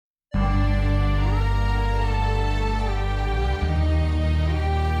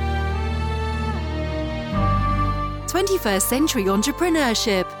21st Century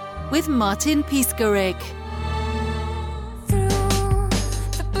Entrepreneurship with Martin Piskarik.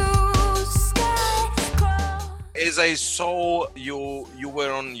 As I saw, you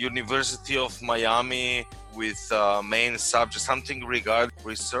were on University of Miami with main subject, something regarding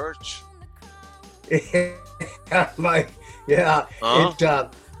research. That's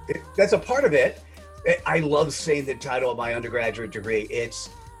a part of it. I love saying the title of my undergraduate degree.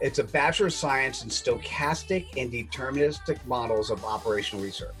 It's a Bachelor of Science in Stochastic and Deterministic Models of Operational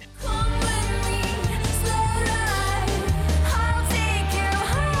Research.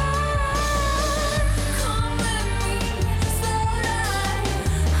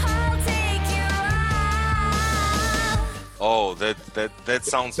 Oh, that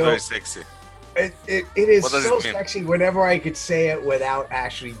sounds very sexy. It is so sexy whenever I could say it without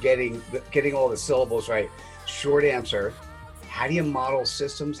actually getting all the syllables right. Short answer: how do you model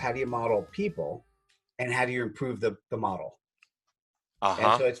systems? How do you model people? And how do you improve the model?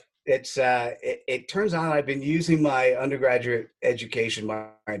 And so it turns out I've been using my undergraduate education my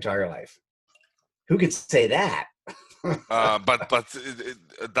entire life. Who could say that? But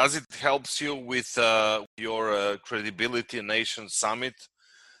does it helps you with your Credibility Nation Summit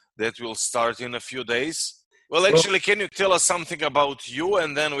that will start in a few days? Well, actually, can you tell us something about you,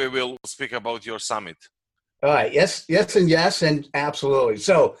 and then we will speak about your summit? All right. Yes, and absolutely.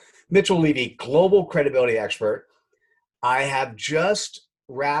 So, Mitchell Levy, global credibility expert. I have just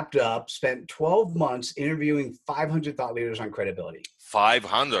wrapped up, spent 12 months interviewing 500 thought leaders on credibility.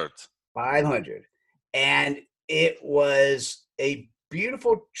 500. And it was a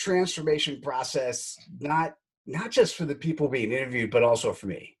beautiful transformation process, not just for the people being interviewed, but also for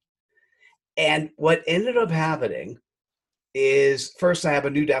me. And what ended up happening is, first, I have a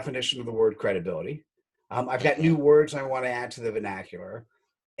new definition of the word credibility. I've got new words I want to add to the vernacular.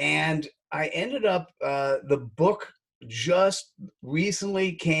 And I ended up, the book just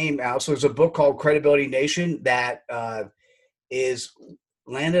recently came out. So there's a book called Credibility Nation that is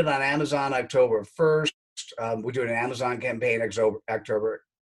landed on Amazon October 1st. We're doing an Amazon campaign October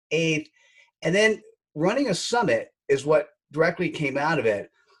 8th. And then running a summit is what directly came out of it.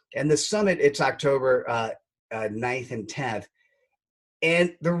 And the summit, it's October 9th and 10th.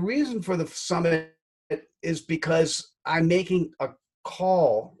 And the reason for the summit is because I'm making a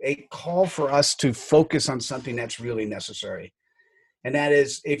call for us to focus on something that's really necessary. And that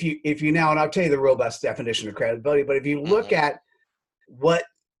is, if you now, and I'll tell you the real best definition of credibility, but if you look at what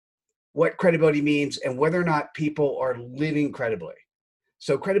credibility means and whether or not people are living credibly.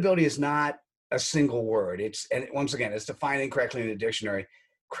 So credibility is not a single word. And once again, it's defined incorrectly in the dictionary.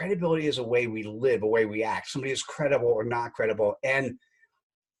 Credibility is a way we live, a way we act. Somebody is credible or not credible. And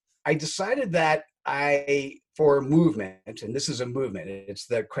I decided that for a movement, and this is a movement, it's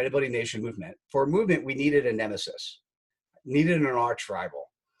the Credibility Nation movement. For a movement, we needed a nemesis, needed an arch rival.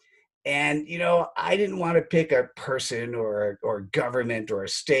 And, I didn't want to pick a person or government or a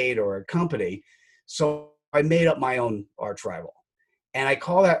state or a company. So I made up my own arch rival. And I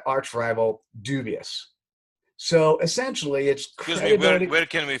call that arch rival dubious. So essentially it's credibility. Where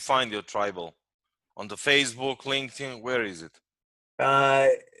can we find your tribal? On the Facebook, LinkedIn, where is it?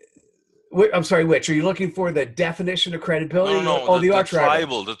 I'm sorry, which? Are you looking for the definition of credibility? No, the arch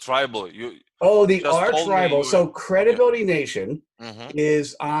rival. The tribal. The arch rival. So Credibility Nation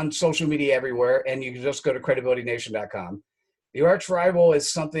is on social media everywhere, and you can just go to credibilitynation.com. The arch rival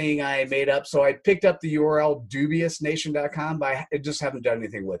is something I made up. So I picked up the URL dubiousnation.com, but I just haven't done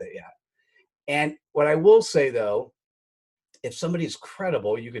anything with it yet. And what I will say, though, if somebody is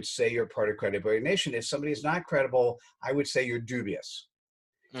credible, you could say you're part of Credibility Nation. If somebody is not credible, I would say you're dubious.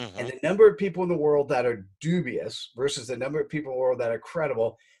 And the number of people in the world that are dubious versus the number of people in the world that are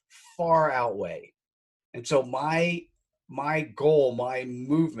credible far outweigh. And so my goal, my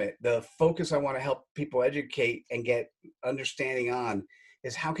movement, the focus I want to help people educate and get understanding on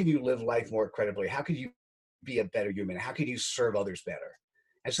is how can you live life more credibly? How could you be a better human? How could you serve others better?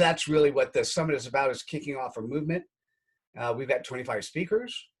 And so that's really what the summit is about, is kicking off a movement. We've got 25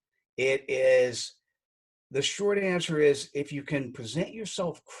 speakers. The short answer is, if you can present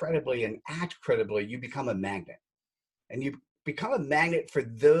yourself credibly and act credibly, you become a magnet. And you become a magnet for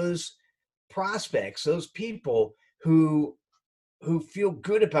those prospects, those people who feel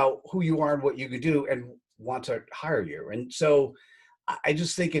good about who you are and what you can do and want to hire you. And so I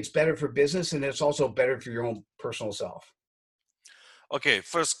just think it's better for business, and it's also better for your own personal self. Okay,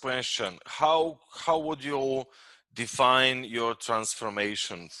 first question. How would you define your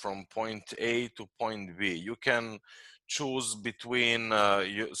transformation from point A to point B? You can choose between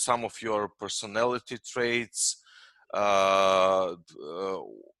some of your personality traits.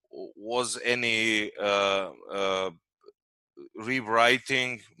 Was any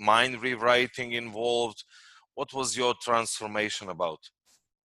rewriting, mind rewriting involved? What was your transformation about?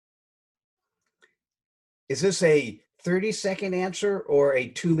 Is this a 30-second answer or a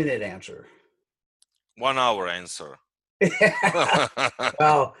 2-minute answer? 1 hour answer.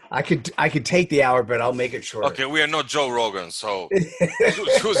 Well, I could take the hour, but I'll make it shorter. Okay, we are not Joe Rogan, so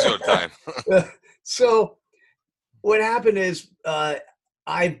choose your time. So what happened is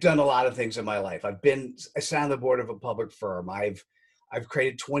I've done a lot of things in my life. I sat on the board of a public firm. I've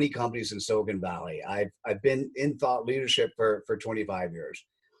created 20 companies in Silicon Valley. I've been in thought leadership for 25 years.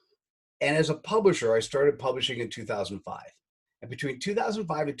 And as a publisher, I started publishing in 2005. And between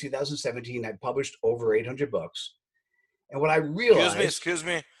 2005 and 2017, I published over 800 books. And what I realized, Excuse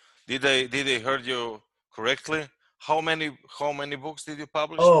me. Did I heard you correctly? How many books did you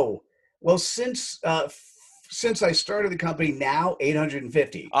publish? oh, well, since I started the company now,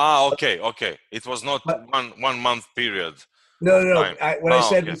 850. Okay. It was not But, 1 month period. No. Time. What I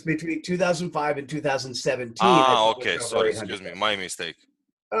said was between 2005 and 2017. Okay. Sorry, excuse me. My mistake.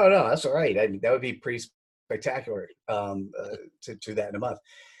 Oh, no, that's all right. I mean, that would be pretty spectacular to that in a month.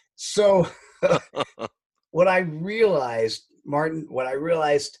 So what I realized, Martin,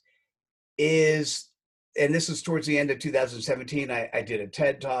 is, and this is towards the end of 2017, I did a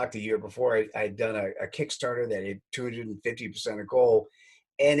TED Talk. The year before, I'd done a Kickstarter that had 250% of goal.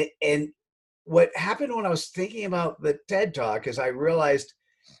 And what happened when I was thinking about the TED Talk is I realized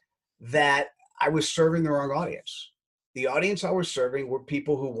that I was serving the wrong audience. The audience I was serving were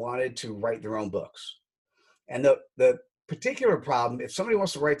people who wanted to write their own books. And the particular problem, if somebody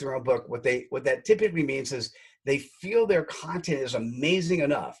wants to write their own book, what that typically means is they feel their content is amazing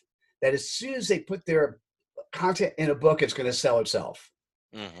enough that as soon as they put their content in a book, it's going to sell itself.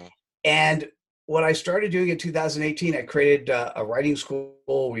 Mm-hmm. And what I started doing in 2018, I created a writing school.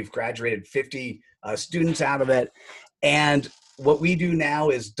 We've graduated 50 students out of it. And what we do now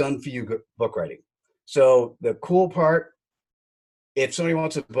is done for you book writing. So the cool part, if somebody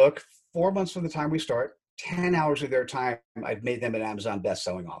wants a book, 4 months from the time we start, 10 hours of their time, I've made them an Amazon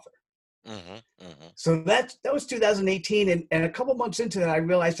best-selling author. Mm-hmm, mm-hmm. So that was 2018. And a couple months into that, I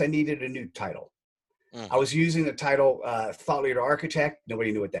realized I needed a new title. Mm-hmm. I was using the title Thought Leader Architect.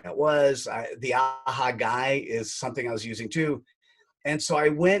 Nobody knew what that was. The AHA Guy is something I was using too. And so I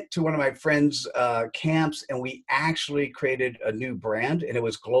went to one of my friends' camps, and we actually created a new brand, and it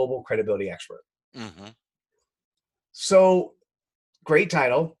was Global Credibility Expert. Mm-hmm. So great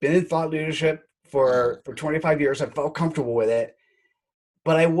title, been in thought leadership for 25 years. I felt comfortable with it.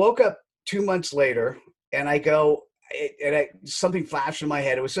 But I woke up 2 months later, and something flashed in my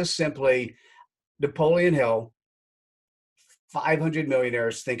head. It was just simply Napoleon Hill, 500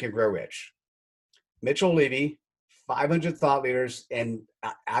 millionaires think and grow rich. Mitchell Levy, 500 thought leaders, and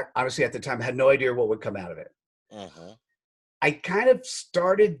I honestly at the time had no idea what would come out of it. Uh-huh. I kind of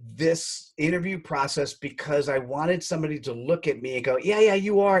started this interview process because I wanted somebody to look at me and go, yeah,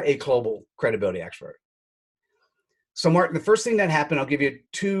 you are a global credibility expert. So Martin, the first thing that happened, I'll give you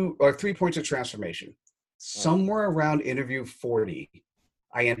 2 or 3 points of transformation. Somewhere around interview 40,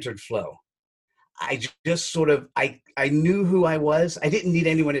 I entered flow. I just sort of, I knew who I was. I didn't need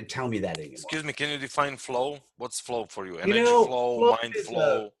anyone to tell me that anymore. Excuse me, can you define flow? What's flow for you? Energy flow, mind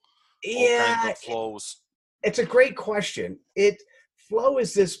flow, all kinds of flows. It's a great question. Flow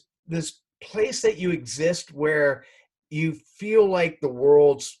is this place that you exist where you feel like the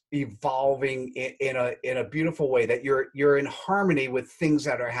world's evolving in a beautiful way, that you're in harmony with things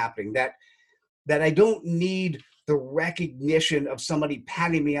that are happening, that I don't need the recognition of somebody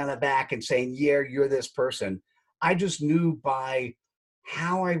patting me on the back and saying, yeah, you're this person. I just knew by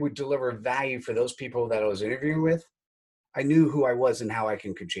how I would deliver value for those people that I was interviewing with, I knew who I was and how I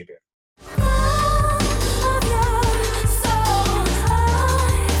can contribute.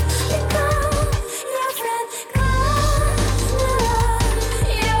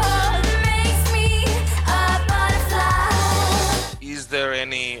 Is there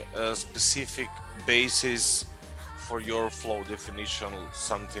any specific basis for your flow definition,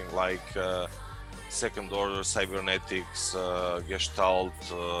 something like second order cybernetics, Gestalt,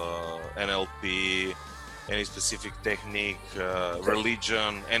 NLP, any specific technique,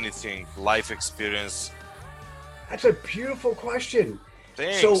 religion, anything, life experience? That's a beautiful question.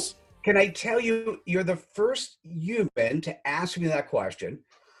 Thanks. So can I tell you, you're the first human to ask me that question.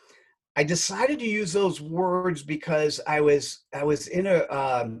 I decided to use those words because I was in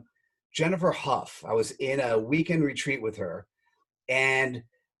a Jennifer Huff. I was in a weekend retreat with her, and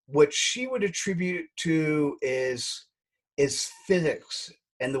what she would attribute to is physics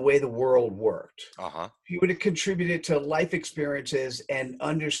and the way the world worked. Uh-huh. She would have contributed to life experiences and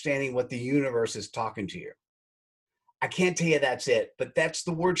understanding what the universe is talking to you. I can't tell you that's it, but that's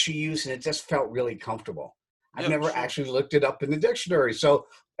the word she used, and it just felt really comfortable. I've Yeah, never sure. actually looked it up in the dictionary, so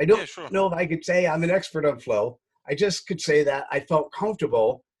I Yeah, don't sure. know if I could say I'm an expert on flow. I just could say that I felt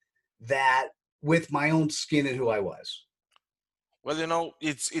comfortable that with my own skin and who I was. Well,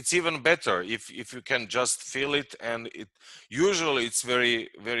 it's even better if you can just feel it, and it usually it's very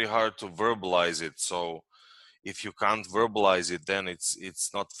very hard to verbalize it. So if you can't verbalize it, then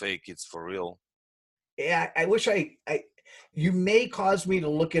it's not fake, it's for real. Yeah, I wish you may cause me to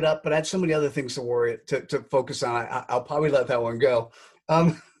look it up, but I had so many other things to to focus on. I'll probably let that one go.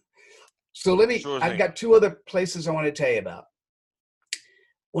 Um, so Sure I've thing. got two other places I want to tell you about.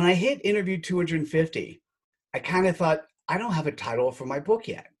 When I hit interview 250, I kind of thought, I don't have a title for my book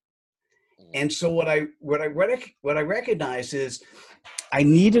yet. And so what I recognized is I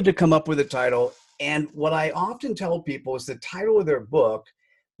needed to come up with a title. And what I often tell people is the title of their book,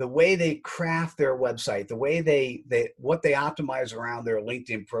 the way they craft their website, the way what they optimize around their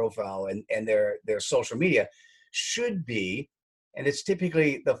LinkedIn profile and their social media should be, and it's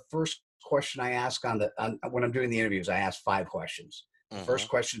typically the first question I ask when I'm doing the interviews. I ask 5 questions. The Mm-hmm. first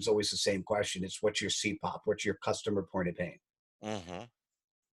question is always the same question. It's, what's your CPOP? What's your customer point of pain? Mm-hmm.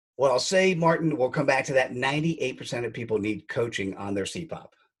 Well, I'll say, Martin, we'll come back to that. 98% of people need coaching on their CPOP.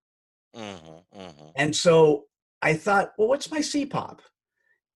 Mm-hmm. Mm-hmm. And so I thought, well, what's my CPOP?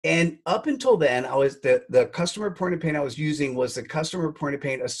 And up until then, I was the customer point of pain I was using was the customer point of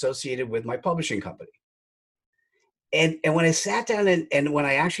pain associated with my publishing company. And when I sat down and when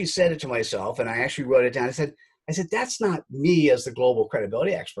I actually said it to myself and I actually wrote it down, I said, that's not me as the global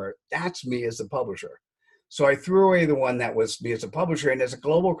credibility expert. That's me as the publisher. So I threw away the one that was me as a publisher. And as a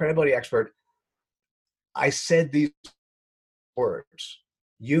global credibility expert, I said these words: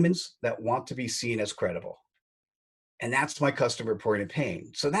 humans that want to be seen as credible. And that's my customer point of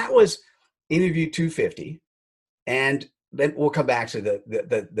pain. So that was interview 250. And then we'll come back to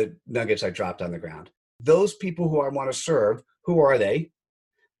the nuggets I dropped on the ground. Those people who I want to serve, who are they?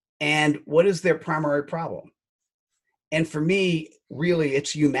 And what is their primary problem? And for me, really,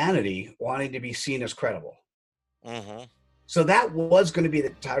 it's humanity wanting to be seen as credible. Mm-hmm. So that was going to be the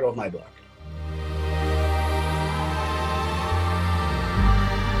title of my book.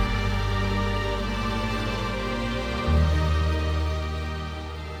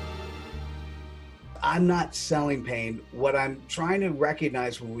 I'm not selling pain. What I'm trying to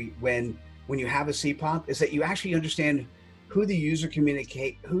recognize when you have a CPOP is that you actually understand who the user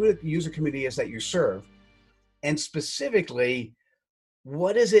community is that you serve, and specifically,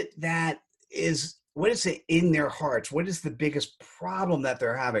 what is it in their hearts? What is the biggest problem that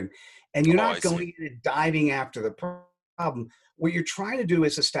they're having? And you're Oh, I not see. going into diving after the problem. What you're trying to do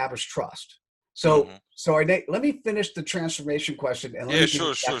is establish trust. Mm-hmm. So let me finish the transformation question and let Yeah, me give you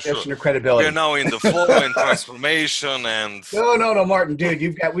sure, the sure, sure. definition of We are credibility. now in the flow and transformation and No, Martin, dude,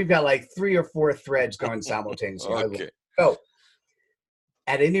 we've got like 3 or 4 threads going simultaneously. okay. So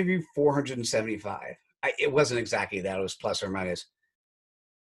at interview 475, it wasn't exactly that; it was plus or minus.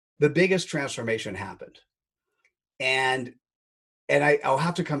 The biggest transformation happened, and I'll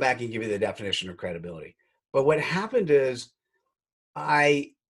have to come back and give you the definition of credibility. But what happened is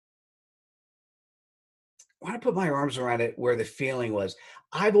I want to put my arms around it where the feeling was.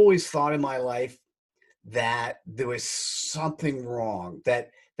 I've always thought in my life that there was something wrong,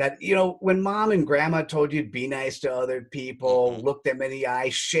 that when mom and grandma told you to be nice to other people, Mm-hmm. look them in the eye,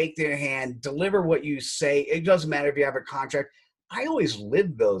 shake their hand, deliver what you say, it doesn't matter if you have a contract. I always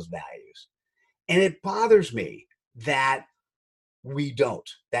lived those values, and it bothers me that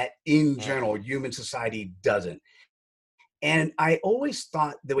that in general Mm-hmm. human society doesn't. And I always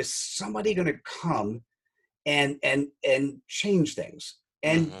thought there was somebody going to come and change things.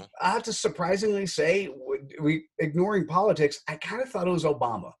 And Mm-hmm. I have to surprisingly say, we ignoring politics, I kind of thought it was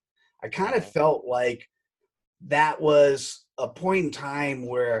Obama. I kind of Mm-hmm. felt like that was a point in time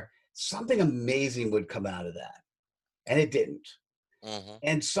where something amazing would come out of that, and it didn't. Mm-hmm.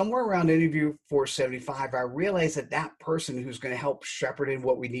 And somewhere around interview 475, I realized that person who's going to help shepherd in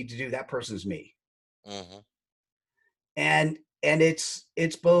what we need to do, that person's me. Mm-hmm. And it's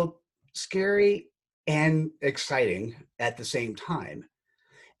both scary and exciting at the same time.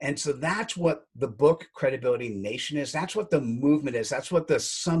 And so that's what the book Credibility Nation is. That's what the movement is. That's what the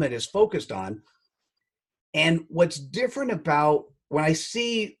summit is focused on. And what's different about when I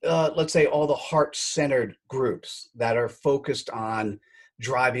see, let's say, all the heart-centered groups that are focused on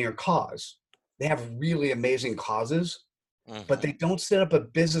driving a cause, they have really amazing causes, but Mm-hmm. they don't set up a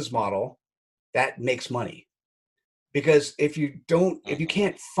business model that makes money. Because if you Mm-hmm.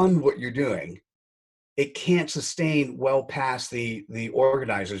 can't fund what you're doing, it can't sustain well past the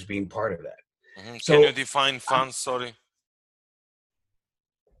organizers being part of it. Can you So define fun? Sorry.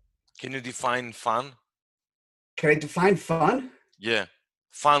 Can you define fun? can I define fun? Yeah.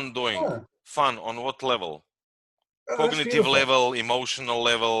 Fun doing. Oh, Fun on what level? that's Cognitive beautiful. level, emotional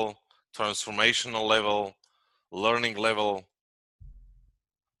level, transformational level, learning level.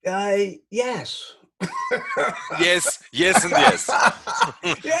 Yes. Yes, yes, and yes.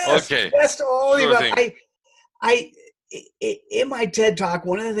 Yes, Okay, yes to all of sure them. thing. In my TED talk,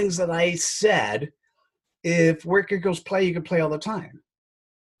 one of the things that I said, if work equals play, you can play all the time.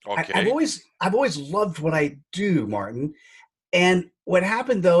 I've Okay. always loved what I do, Martin. And what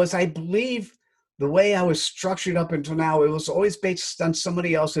happened though is I believe the way I was structured up until now, it was always based on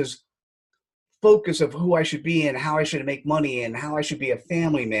somebody else's focus of who I should be and how I should make money and how I should be a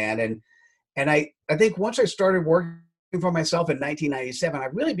family man. And I think once I started working for myself in 1997, I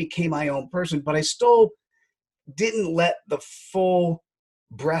really became my own person, but I still didn't let the full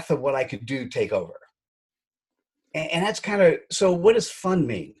breadth of what I could do take over. And that's kind of, so what does fun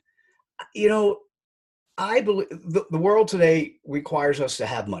mean? You know, I believe the world today requires us to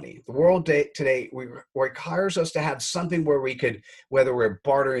have money. The world today requires us to have something where we could, whether we're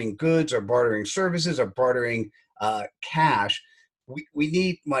bartering goods or bartering services or bartering cash, we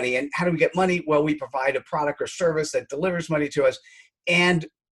need money. And how do we get money? Well, we provide a product or service that delivers money to us. And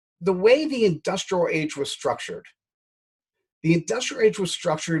the way the industrial age was structured,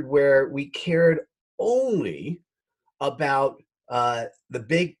 where we cared only about the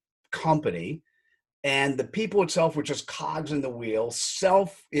big company, and the people itself were just cogs in the wheel.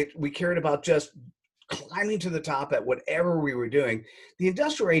 We cared about just climbing to the top at whatever we were doing. The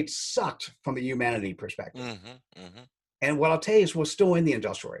industrial age sucked from the humanity perspective. And what I'll tell you is we're still in the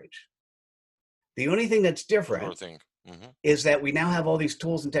industrial age. The only thing that's different is that we now have all these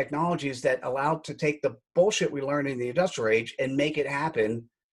tools and technologies that allow to take the bullshit we learned in the industrial age and make it happen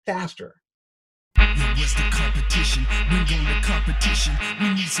faster. Where's the competition? Bring on the competition.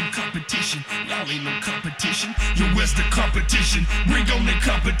 We need some competition. Y'all ain't no competition. Yo, where's the competition? Bring on the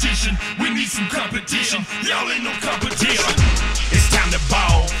competition. We need some competition. Y'all ain't no competition. It's time to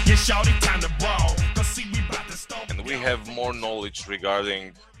ball. Yeah, shout it, time to brawl. Cause see, we about to start. And we have more knowledge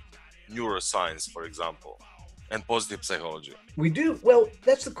regarding neuroscience, for example, and positive psychology. We do. Well,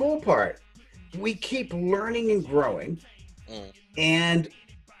 that's the cool part. We keep learning and growing. And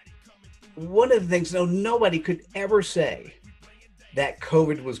one of the things, nobody could ever say that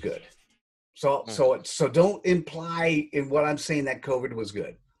COVID was good. So don't imply in what I'm saying that COVID was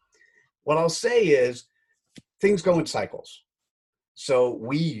good. What I'll say is things go in cycles. So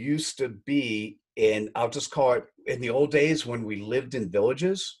we used to be I'll just call it, in the old days when we lived in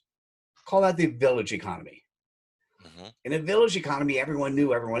villages, call that the village economy. In a village economy, everyone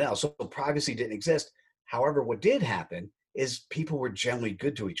knew everyone else. So privacy didn't exist. However, what did happen is people were generally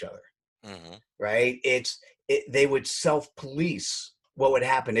good to each other. Right? They would self-police what would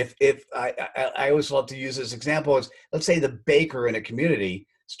happen if I always love to use this example is, let's say the baker in a community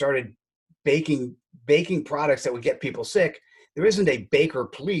started baking products that would get people sick. There isn't a baker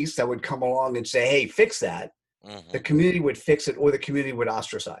police that would come along and say, hey, fix that. The community would fix it, or the community would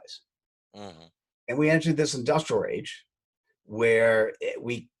ostracize. And we entered this industrial age where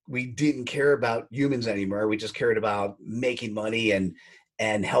we didn't care about humans anymore. We just cared about making money and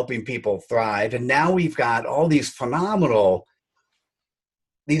helping people thrive. And now we've got all these phenomenal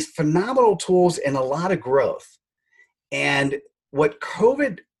tools and a lot of growth. And what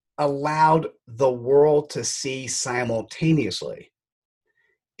COVID allowed the world to see simultaneously,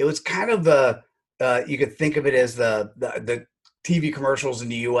 it was kind of you could think of it as the TV commercials in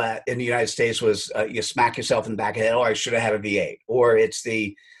the U.S. in the United States was you smack yourself in the back of the head. Oh, I should have had a V8. Or it's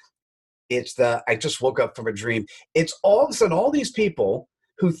the I just woke up from a dream. It's all of a sudden all these people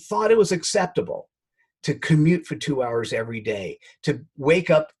who thought it was acceptable to commute for 2 hours every day, to wake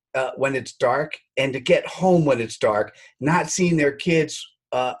up when it's dark and to get home when it's dark, not seeing their kids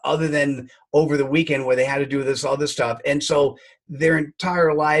other than over the weekend where they had to do this other stuff. And so their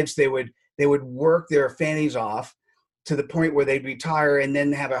entire lives, they would work their fannies off to the point where they'd retire and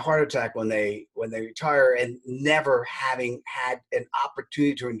then have a heart attack when they retire, and never having had an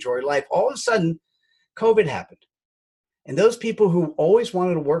opportunity to enjoy life. All of a sudden, COVID happened. And those people who always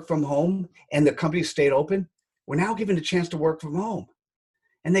wanted to work from home and the company stayed open were now given a chance to work from home.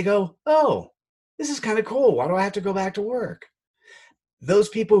 And they go, oh, this is kind of cool. Why do I have to go back to work? Those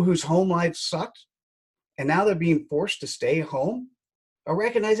people whose home life sucked and now they're being forced to stay home are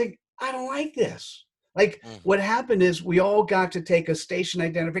recognizing, I don't like this. Like what happened is we all got to take a station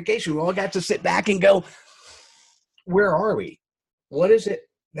identification. We all got to sit back and go, where are we? What is it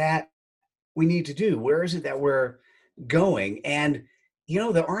that we need to do? Where is it that we're going? And,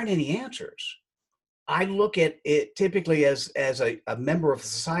 there aren't any answers. I look at it typically as a member of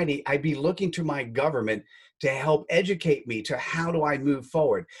society. I'd be looking to my government to help educate me to how do I move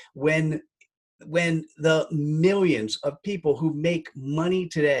forward when the millions of people who make money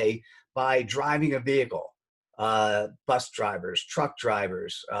today by driving a vehicle, bus drivers, truck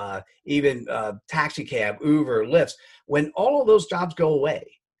drivers, even taxi cab, Uber, Lyfts, when all of those jobs go away,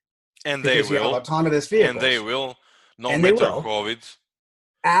 And they because you have will, autonomous vehicles, and they will, no and they matter will, COVID,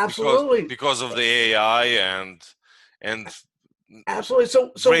 absolutely, because of the AI and absolutely.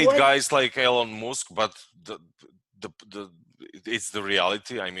 So great what? guys like Elon Musk, but the it's the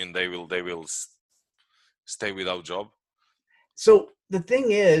reality. I mean, they will stay without job. So the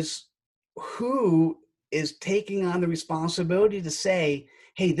thing is, who is taking on the responsibility to say,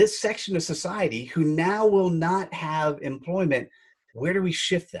 hey, this section of society who now will not have employment, where do we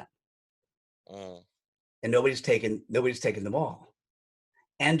shift them? Mm. And nobody's taken them all.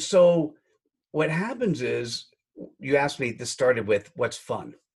 And so what happens is, you asked me, this started with what's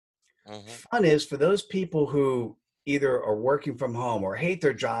fun. Fun is for those people who either are working from home or hate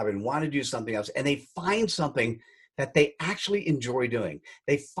their job and want to do something else, and they find something that they actually enjoy doing.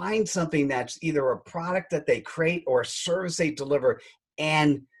 They find something that's either a product that they create or a service they deliver.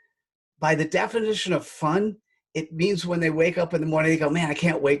 And by the definition of fun, it means when they wake up in the morning, they go, man, I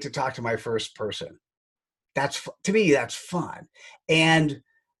can't wait to talk to my first person. To me, that's fun. And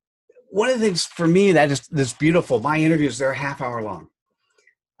one of the things for me that is this beautiful, my interviews, they're a half hour long.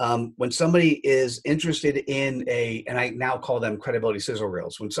 When somebody is interested in and I now call them credibility sizzle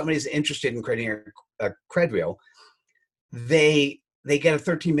reels. When somebody's interested in creating a cred reel, they get a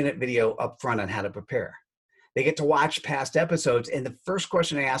 13-minute video up front on how to prepare. They get to watch past episodes. And the first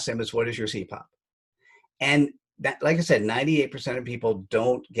question I ask them is, what is your CPOP? And that, like I said, 98% of people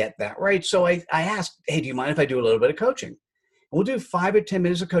don't get that right. So I asked, hey, do you mind if I do a little bit of coaching? And we'll do 5 or 10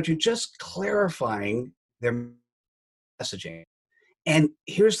 minutes of coaching, just clarifying their messaging. And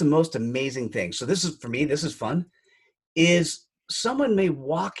here's the most amazing thing. So this is, for me, this is fun, is someone may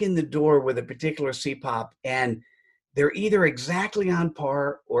walk in the door with a particular CPOP and they're either exactly on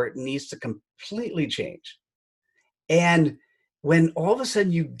par or it needs to completely change. And when all of a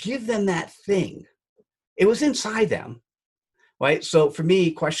sudden you give them that thing, it was inside them, right? So for me,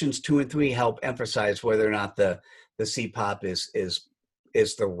 questions 2 and 3 help emphasize whether or not the CPOP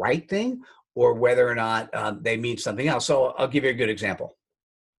is the right thing, or whether or not they mean something else. So I'll give you a good example.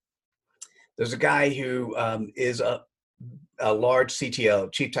 There's a guy who is a large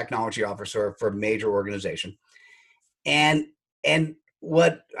CTO, Chief Technology Officer for a major organization. And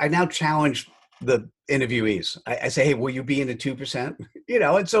what I now challenge the interviewees, I say, hey, will you be in the 2%?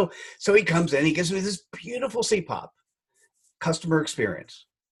 And so he comes in, he gives me this beautiful CPOP, customer experience.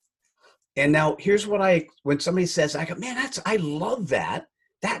 And now here's what when somebody says, I go, man, I love that.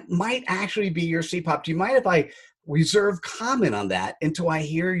 That might actually be your CPOP. Do you mind if I reserve comment on that until I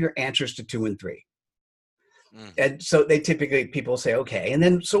hear your answers to 2 and 3? And so people say, okay. And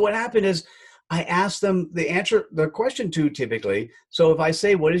then, so what happened is I asked them the question 2 typically. So if I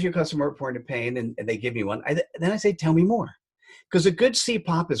say, what is your customer point of pain? And they give me one, then I say, tell me more. Because a good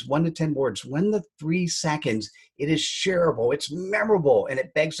CPOP is 1 to 10 words. 1 to 3 seconds, it is shareable, it's memorable, and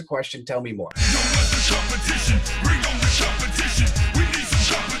it begs the question, tell me more.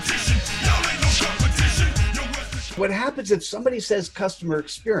 What happens if somebody says customer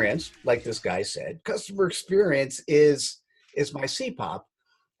experience, like this guy said, customer experience is my CPOP,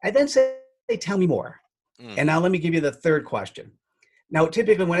 I then say, tell me more. And now let me give you the third question. Now,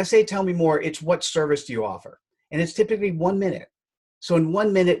 typically when I say tell me more, it's what service do you offer? And it's typically 1 minute. So in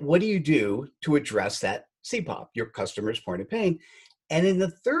 1 minute, what do you do to address that CPOP, your customer's point of pain? And in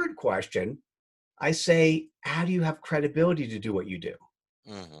the third question, I say, how do you have credibility to do what you do?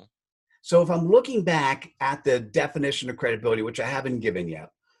 So if I'm looking back at the definition of credibility, which I haven't given yet,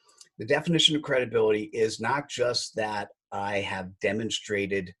 the definition of credibility is not just that I have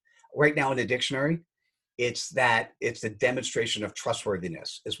demonstrated, right now in the dictionary, it's the demonstration of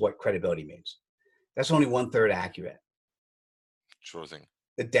trustworthiness is what credibility means. That's only 1/3 accurate. Sure thing.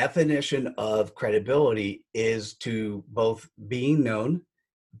 The definition of credibility is to both being known,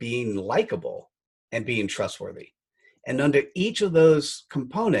 being likable, and being trustworthy. And under each of those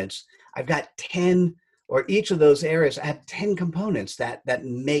components, I've got 10, or each of those areas, I have 10 components that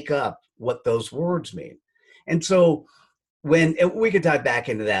make up what those words mean. And so and we could dive back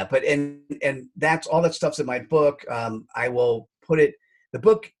into that, but and that's all that stuff's in my book. I will put it, the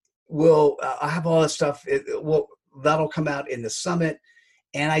book will, I have all that stuff. That'll come out in the summit.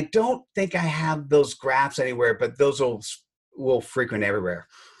 And I don't think I have those graphs anywhere, but those will frequent everywhere.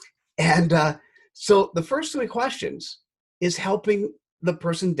 And so the first 3 questions is helping the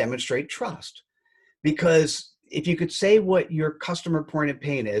person demonstrate trust. Because if you could say what your customer point of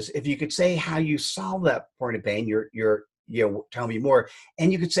pain is, if you could say how you solve that point of pain, tell me more,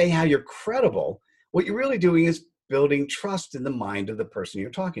 and you could say how you're credible, what you're really doing is building trust in the mind of the person you're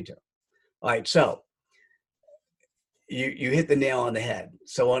talking to. All right, so you hit the nail on the head.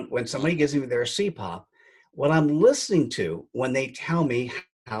 So when somebody gives me their CPOP, what I'm listening to when they tell me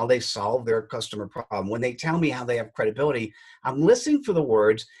how they solve their customer problem, when they tell me how they have credibility, I'm listening for the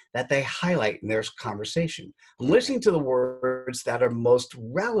words that they highlight in their conversation. I'm listening to the words that are most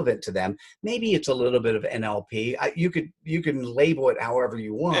relevant to them. Maybe it's a little bit of NLP. You can label it however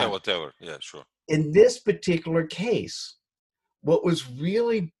you want. Yeah, whatever. Yeah, sure. In this particular case, what was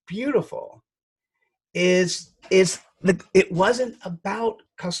really beautiful is it wasn't about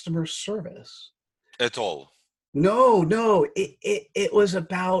customer service at all. No, it was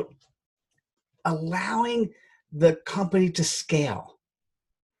about allowing the company to scale.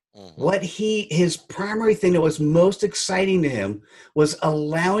 His primary thing that was most exciting to him was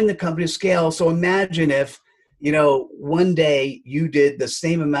allowing the company to scale. So imagine if, one day you did the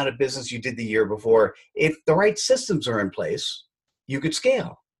same amount of business you did the year before. If the right systems are in place, you could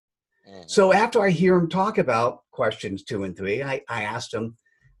scale. So after I hear him talk about questions 2 and 3, I asked him,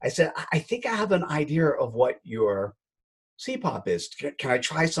 I said, I think I have an idea of what your CPOP is. Can I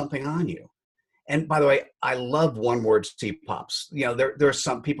try something on you? And by the way, I love one-word CPOPs. There are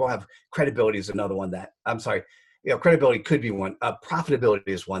some people have credibility is another one that, I'm sorry, credibility could be one. Profitability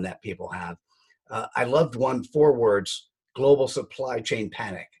is one that people have. I loved 4 words, global supply chain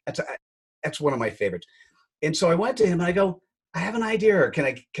panic. That's one of my favorites. And so I went to him and I go, I have an idea. Can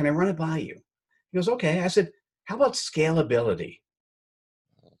I run it by you? He goes, okay. I said, how about scalability?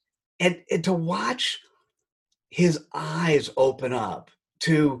 And to watch his eyes open up,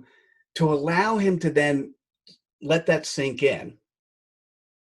 to allow him to then let that sink in.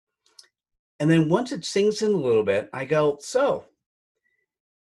 And then once it sinks in a little bit, I go, so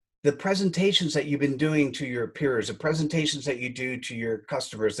the presentations that you've been doing to your peers, the presentations that you do to your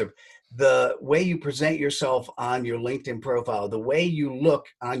customers, the way you present yourself on your LinkedIn profile, the way you look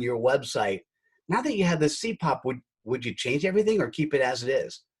on your website, now that you have this CPOP, would you change everything or keep it as it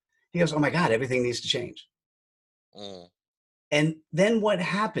is? He goes, oh my God, everything needs to change. And then what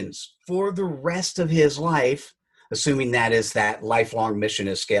happens for the rest of his life, assuming that lifelong mission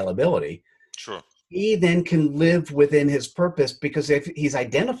is scalability, sure, he then can live within his purpose because he's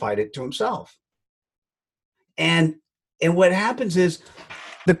identified it to himself. And what happens is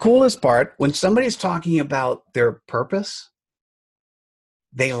the coolest part, when somebody's talking about their purpose,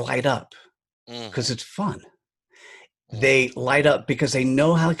 they light up because it's fun. They light up because they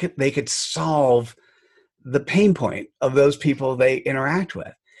know how they could solve the pain point of those people they interact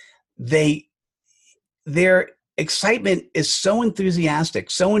with. Their excitement is so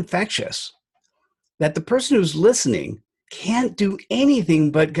enthusiastic, so infectious, that the person who's listening can't do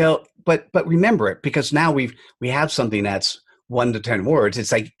anything but go, but remember it, because now we have something that's 1 to 10 words.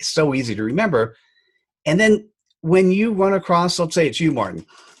 It's like so easy to remember. And then when you run across, let's say it's you, Martin,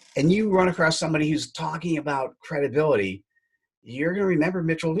 and you run across somebody who's talking about credibility, you're going to remember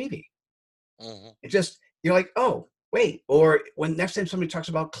Mitchell Levy. It's just, you're like, oh, wait. Or when next time somebody talks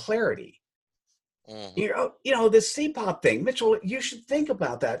about clarity, this CPOP thing, Mitchell, you should think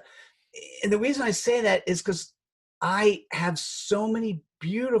about that. And the reason I say that is because I have so many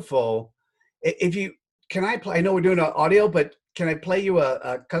beautiful, can I play, I know we're doing an audio, but can I play you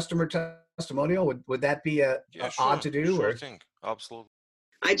a customer testimonial? Would that be odd to do? Sure thing. Absolutely.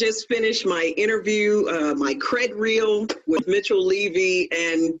 I just finished my interview, my cred reel with Mitchell Levy,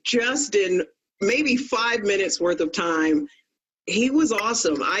 and just in maybe 5 minutes worth of time, he was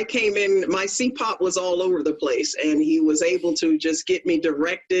awesome. I came in, my CPOP was all over the place, and he was able to just get me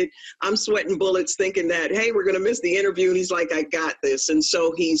directed. I'm sweating bullets thinking that, hey, we're going to miss the interview. And he's like, I got this. And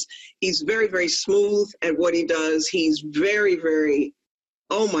so he's very, very smooth at what he does. He's very, very,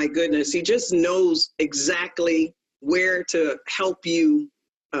 oh my goodness. He just knows exactly where to help you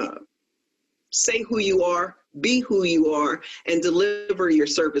say who you are, be who you are, and deliver your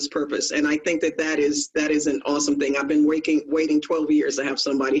service purpose. And I think that is an awesome thing. I've been waiting 12 years to have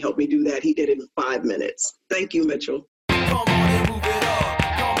somebody help me do that. He did it in 5 minutes. Thank you, Mitchell. Come on and move it up.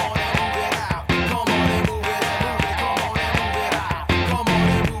 Come on and move it out. Come on and move it out. Come on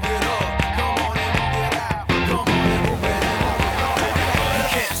and move it up. Come on and move it out. Come on and move it out. You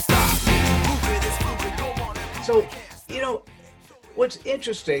can't stop me. Move it is moving. Go on and move it. So, what's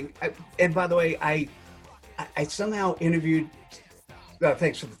interesting, and by the way, I somehow interviewed,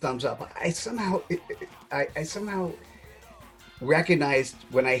 thanks for the thumbs up. I somehow recognized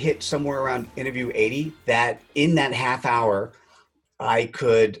when I hit somewhere around interview 80 that in that half hour, I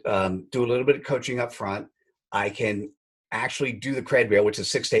could do a little bit of coaching up front. I can actually do the cred reel, which is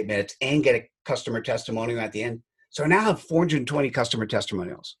 6 to 8 minutes, and get a customer testimonial at the end. So I now have 420 customer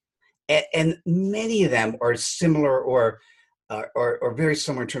testimonials, and many of them are similar or very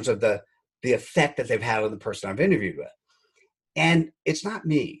similar in terms of the effect that they've had on the person I've interviewed with. And it's not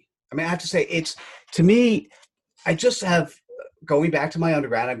me. I mean, I have to say, it's, to me, I just have, going back to my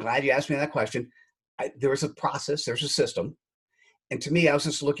undergrad, I'm glad you asked me that question. There was a process, there's a system. And to me, I was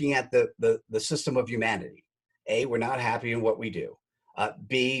just looking at the system of humanity. A, we're not happy in what we do.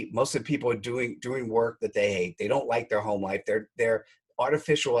 B, most of the people are doing work that they hate. They don't like their home life. They're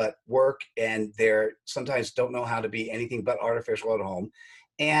artificial at work, and they're sometimes don't know how to be anything but artificial at home.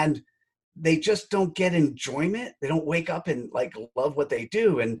 And they just don't get enjoyment. They don't wake up and like love what they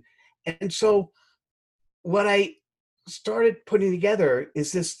do. And so what I started putting together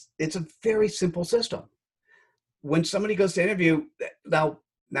is this, it's a very simple system. When somebody goes to interview, now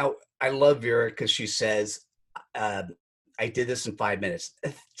I love Vera because she says, I did this in 5 minutes.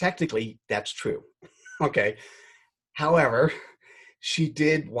 Technically, that's true. Okay. However, she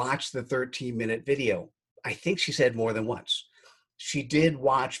did watch the 13-minute video. I think she said more than once. She did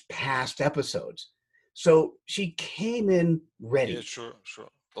watch past episodes. So she came in ready. Yeah, sure.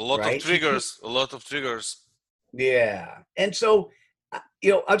 A lot of triggers. Yeah. And so,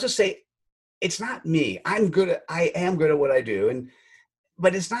 I'll just say, it's not me. I am good at what I do.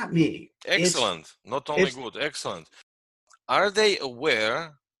 But it's not me. Excellent. Not only good, excellent. Are they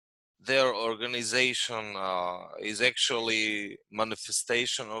aware their organization is actually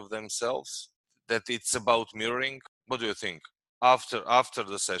manifestation of themselves? That it's about mirroring? What do you think? After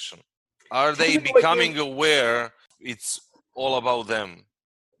the session, are they becoming aware it's all about them?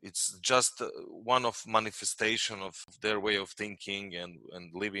 It's just one of manifestation of their way of thinking and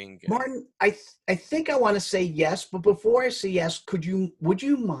living. Martin, I think I want to say yes, but before I say yes, would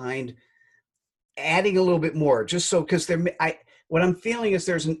you mind adding a little bit more, just so, because what I'm feeling is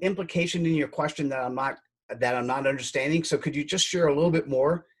there's an implication in your question that I'm not understanding. So could you just share a little bit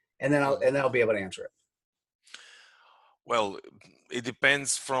more, and then I'll be able to answer it. Well, it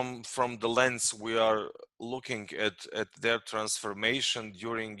depends from the lens we are looking at their transformation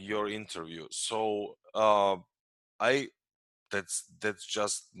during your interview. So that's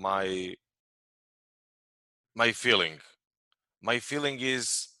just my feeling. My feeling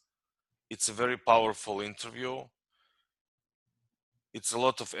is it's a very powerful interview. It's a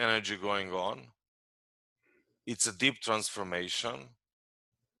lot of energy going on. It's a deep transformation.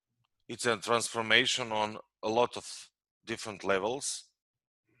 It's a transformation on a lot of different levels.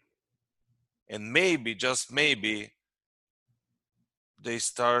 And maybe, just maybe, they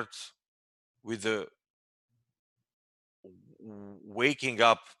start with a waking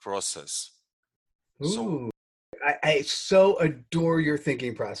up process. Ooh. I so adore your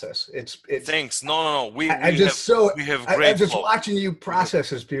thinking process. It's thanks. No. We have great. I'm just watching you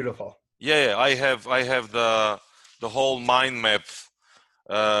process is beautiful. Yeah, I have the whole mind map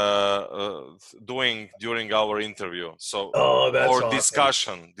doing during our interview. So that's or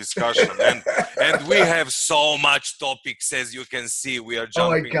awesome. discussion, and we have so much topics, as you can see. We are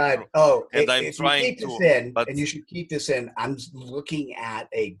jumping. Oh my God! Through, and I'm trying to. And you should keep this in. I'm looking at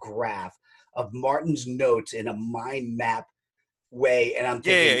a graph of Martin's notes in a mind map way, and I'm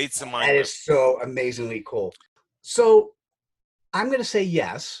thinking, it's a mind that map. is so amazingly cool. So I'm going to say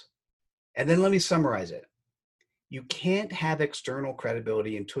yes, and then let me summarize it. You can't have external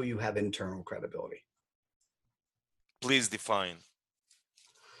credibility until you have internal credibility. Please define.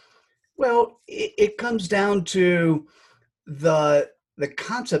 Well, it comes down to the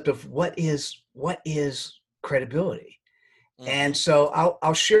concept of what is credibility. Mm-hmm. And so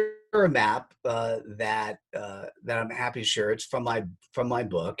I'll share a map that I'm happy to share. It's from my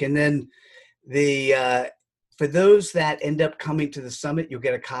book, and then for those that end up coming to the summit, you'll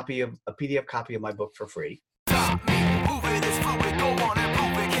get a PDF copy of my book for free.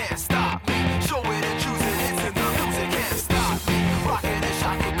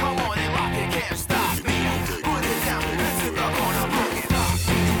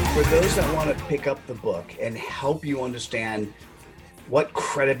 For those that want to pick up the book and help you understand what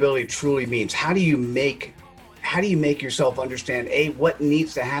credibility truly means, how do you make yourself understand what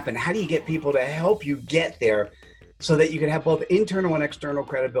needs to happen? How do you get people to help you get there so that you can have both internal and external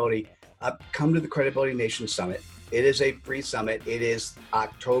credibility? Come to the Credibility Nation Summit. It is a free summit. It is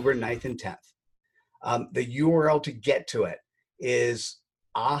October 9th and 10th. The URL to get to it is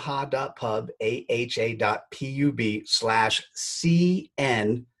aha.pub,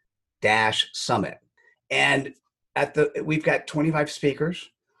 AHA.pub/CN-summit. And we've got 25 speakers.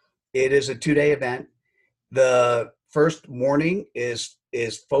 It is a 2-day event. The first morning is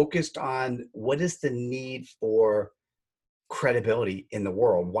focused on what is the need for credibility in the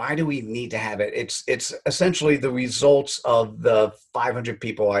world. Why do we need to have it? It's essentially the results of the 500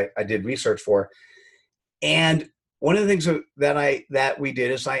 people I did research for. And one of the things that we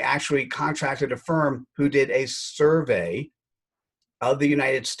did is I actually contracted a firm who did a survey of the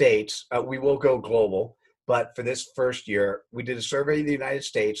United States. We will go global, but for this first year, we did a survey of the United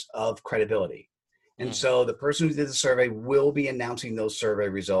States of credibility. And so the person who did the survey will be announcing those survey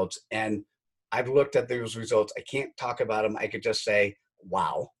results. And I've looked at those results. I can't talk about them. I could just say,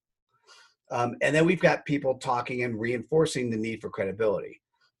 wow. And then we've got people talking and reinforcing the need for credibility.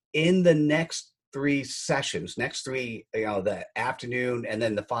 In the next 3 sessions, the afternoon and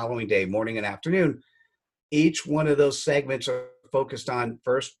then the following day, morning and afternoon, each one of those segments are focused on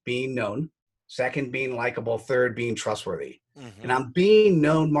first being known, second being likable, third being trustworthy. And I'm being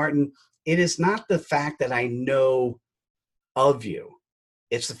known, Martin. It is not the fact that I know of you.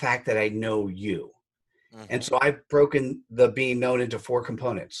 It's the fact that I know you. And so I've broken the being known into 4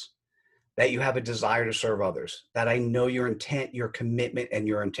 components. That you have a desire to serve others, that I know your intent, your commitment, and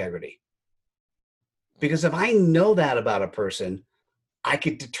your integrity. Because if I know that about a person, I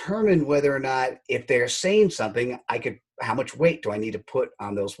could determine whether or not, if they're saying something, how much weight do I need to put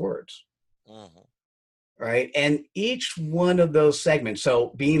on those words? Right? And each one of those segments,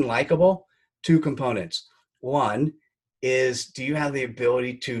 so being likable, 2 components. One is, do you have the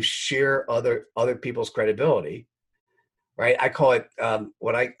ability to share other people's credibility? Right? I call it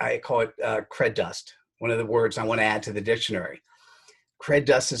I call it cred dust. One of the words I want to add to the dictionary. Cred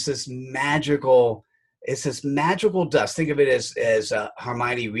dust is this magical dust. Think of it as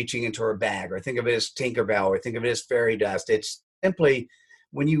Hermione reaching into her bag, or think of it as Tinkerbell, or think of it as fairy dust. It's simply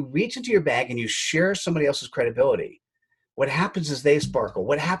when you reach into your bag and you share somebody else's credibility, what happens is they sparkle.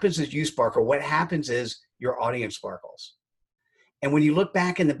 What happens is you sparkle. What happens is your audience sparkles. And when you look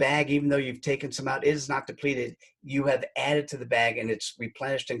back in the bag, even though you've taken some out, it is not depleted. You have added to the bag and it's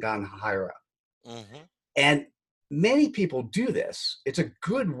replenished and gone higher up. And many people do this. It's a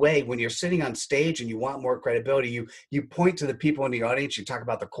good way when you're sitting on stage and you want more credibility. You point to the people in the audience. You talk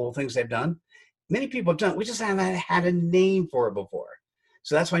about the cool things they've done. Many people have done it. We just haven't had a name for it before.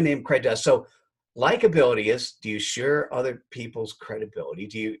 So that's why I named cred dust. So likability is, do you share other people's credibility?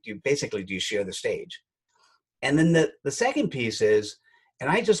 Do you share the stage? And then the second piece is, and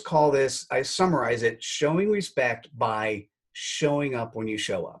I just call this, I summarize it, showing respect by showing up when you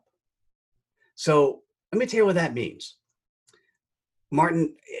show up. So let me tell you what that means.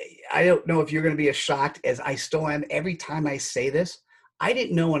 Martin, I don't know if you're going to be as shocked as I still am every time I say this. I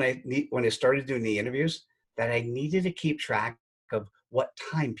didn't know when I started doing the interviews that I needed to keep track of what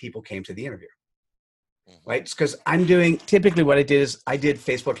time people came to the interview. Right? Because typically what I did is I did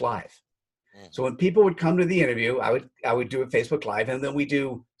Facebook Live. So when people would come to the interview, I would do a Facebook Live, and then we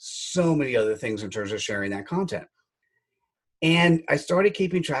do so many other things in terms of sharing that content. And I started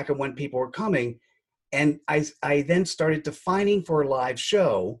keeping track of when people were coming, and I then started defining for a live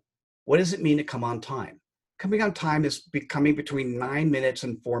show, what does it mean to come on time? Coming on time is coming between 9 minutes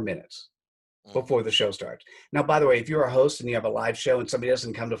and 4 minutes before the show starts. Now, by the way, if you're a host and you have a live show and somebody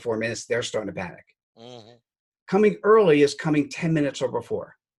doesn't come to 4 minutes, they're starting to panic. Coming early is coming 10 minutes or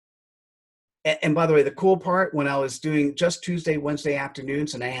before. And by the way, the cool part, when I was doing just Tuesday, Wednesday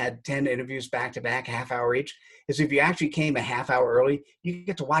afternoons, and I had 10 interviews back to back, half hour each, is if you actually came a half hour early, you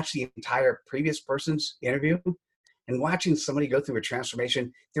get to watch the entire previous person's interview. And watching somebody go through a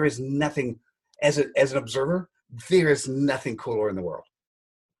transformation, there is nothing, as an observer, there is nothing cooler in the world.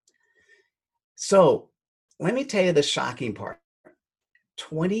 So let me tell you the shocking part.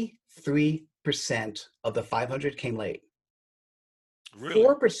 23% of the 500 came late. Really?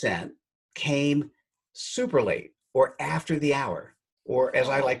 4% came super late, or after the hour, or as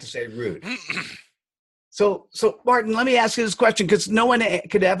I like to say, rude. So Martin, let me ask you this question, because no one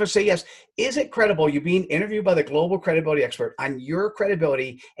could ever say yes. Is it credible? You're being interviewed by the global credibility expert on your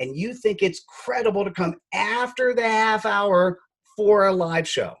credibility, and you think it's credible to come after the half hour for a live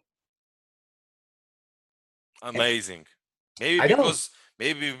show? Amazing.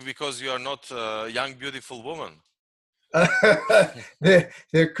 Maybe because you are not a young, beautiful woman.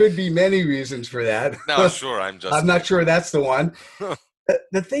 There could be many reasons for that. No, sure. I'm not sure that's the one.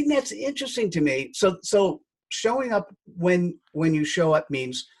 The thing that's interesting to me, so showing up when you show up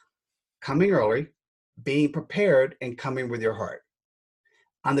means coming early, being prepared, and coming with your heart.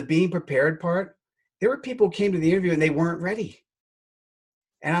 On the being prepared part, there were people who came to the interview and they weren't ready.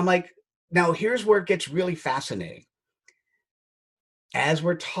 And I'm like, now here's where it gets really fascinating. As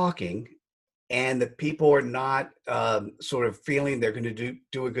we're talking, and the people are not sort of feeling they're going to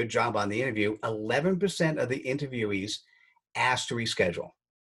do a good job on the interview, 11% of the interviewees asked to reschedule.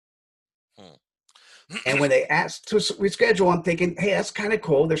 And when they asked to reschedule, I'm thinking, hey, that's kind of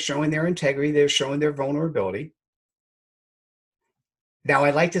cool. They're showing their integrity. They're showing their vulnerability. Now,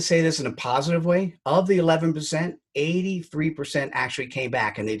 I'd like to say this in a positive way. Of the 11%, 83% actually came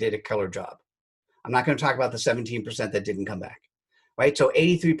back and they did a killer job. I'm not going to talk about the 17% that didn't come back, right? So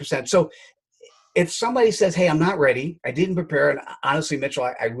 83%. So if somebody says, hey, I'm not ready, I didn't prepare, and honestly, Mitchell,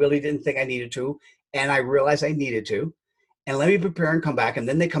 I really didn't think I needed to, and I realized I needed to, and let me prepare and come back, and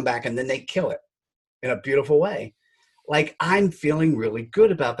then they come back and then they kill it in a beautiful way. Like, I'm feeling really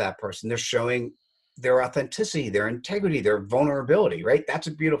good about that person. They're showing their authenticity, their integrity, their vulnerability, right? That's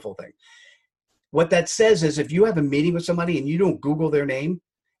a beautiful thing. What that says is if you have a meeting with somebody and you don't Google their name,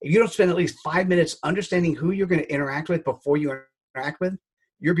 if you don't spend at least 5 minutes understanding who you're going to interact with before you interact with,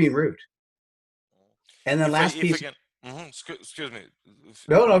 you're being rude. And then last piece. Excuse me.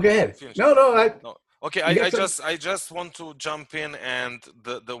 No, go ahead. Finish. No. Okay, I just want to jump in, and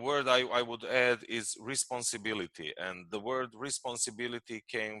the word I would add is responsibility. And the word responsibility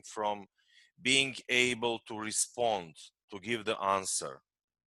came from being able to respond, to give the answer.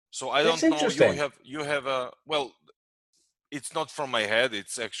 So I don't know, you have a, well, it's not from my head,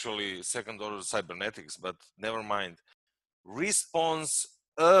 it's actually second order cybernetics, but never mind. Response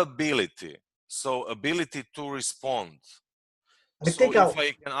ability. So ability to respond. So if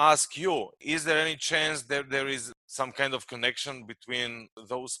I can ask you, is there any chance that there is some kind of connection between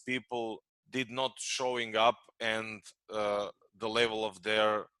those people did not showing up and the level of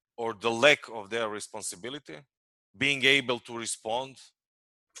their, or the lack of their responsibility? Being able to respond?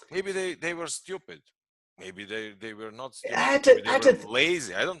 Maybe they were stupid. Maybe they were not stupid. Maybe they were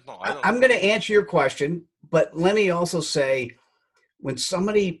lazy. I don't know. I'm going to answer your question, but let me also say, when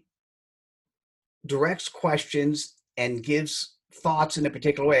somebody directs questions and gives thoughts in a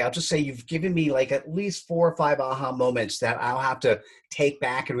particular way, I'll just say you've given me like at least 4 or 5 aha moments that I'll have to take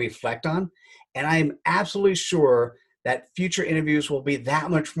back and reflect on. And I'm absolutely sure that future interviews will be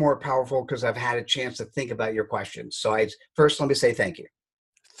that much more powerful because I've had a chance to think about your questions. So first, let me say thank you.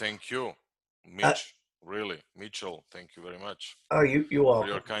 Thank you, Mitch. Really, Mitchell, thank you very much. Oh, you're welcome.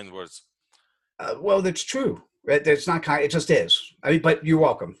 For your kind words. Well, that's true. It's not kind. It just is. I mean, but you're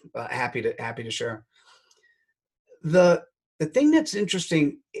welcome. Happy to share. The thing that's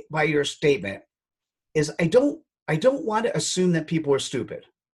interesting by your statement is I don't want to assume that people are stupid.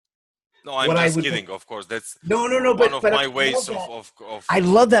 No, I'm just kidding. Of course, that's no. One of my ways of I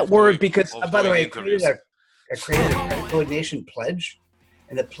love that word because, by the way, I created a Credible Nation pledge,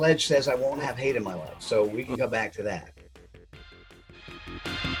 and the pledge says I won't have hate in my life. So we can go back to that.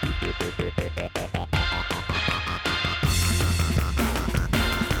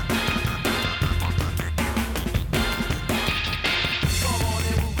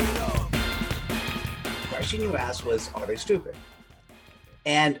 The question you asked was, are they stupid?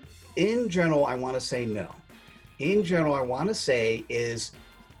 And in general, I want to say no. In general, I want to say is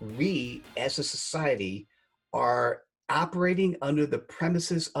we as a society are operating under the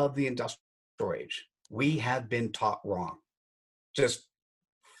premises of the industrial age. We have been taught wrong, just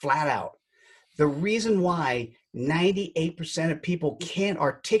flat out. The reason why 98% of people can't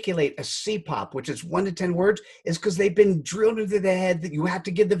articulate a CPOP, which is 1 to 10 words, is because they've been drilled into their head that you have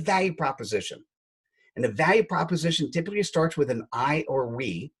to give the value proposition. And the value proposition typically starts with an I or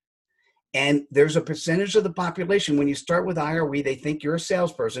we. And there's a percentage of the population, when you start with I or we, they think you're a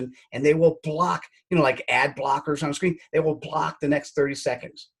salesperson and they will block, like ad blockers on screen, they will block the next 30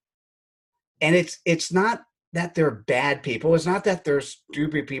 seconds. And it's not that they're bad people. It's not that they're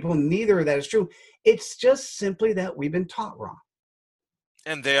stupid people. Neither of that is true. It's just simply that we've been taught wrong.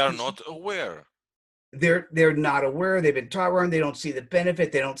 And they are not aware. They're not aware. They've been taught wrong. They don't see the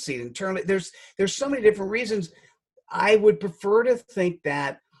benefit. They don't see it internally. There's so many different reasons. I would prefer to think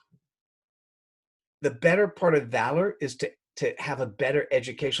that the better part of valor is to have a better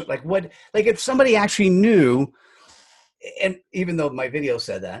education. Like if somebody actually knew, and even though my video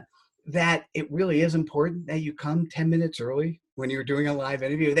said that it really is important that you come 10 minutes early when you're doing a live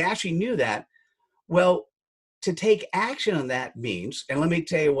interview. They actually knew that. Well, to take action on that means, and let me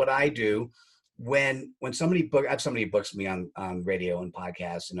tell you what I do when somebody books me on radio and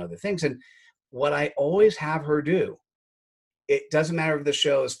podcasts and other things. And what I always have her do, it doesn't matter if the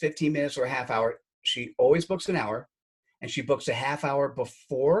show is 15 minutes or a half hour. She always books an hour, and she books a half hour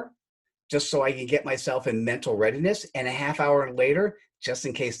before, just so I can get myself in mental readiness, and a half hour later, just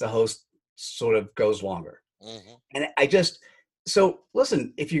in case the host sort of goes longer. Mm-hmm. And so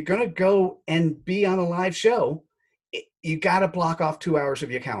listen, if you're going to go and be on a live show, you got to block off 2 hours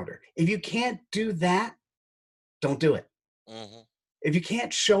of your calendar. If you can't do that, don't do it. Mhm. If you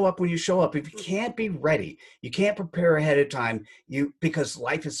can't show up when you show up, if you can't be ready, you can't prepare ahead of time, because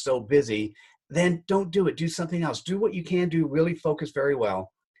life is so busy, then don't do it. Do something else. Do what you can do, really focus very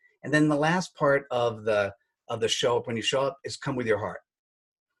well. And then the last part of the show up when you show up is come with your heart.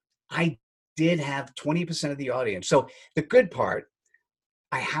 I did have 20% of the audience. So the good part,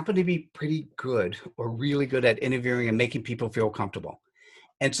 I happen to be pretty good or really good at interviewing and making people feel comfortable.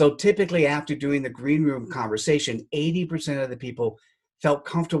 And so typically after doing the green room conversation, 80% of the people felt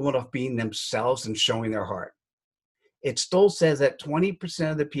comfortable enough being themselves and showing their heart. It still says that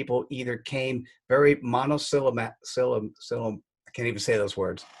 20% of the people either came very monosyllabic, I can't even say those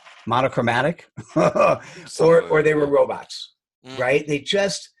words, monochromatic, or they were robots, right? They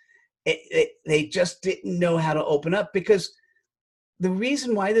just didn't know how to open up, because the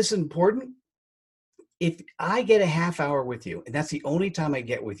reason why this is important, if I get a half hour with you, and that's the only time I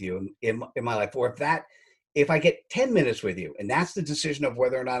get with you in my life, or if I get 10 minutes with you, and that's the decision of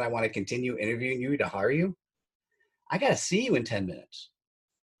whether or not I want to continue interviewing you to hire you, I got to see you in 10 minutes.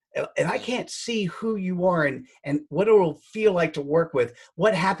 If I can't see who you are and what it will feel like to work with,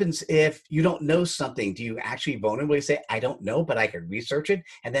 what happens if you don't know something? Do you actually vulnerably say, I don't know, but I could research it,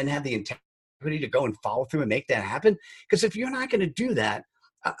 and then have the integrity to go and follow through and make that happen? Because if you're not going to do that,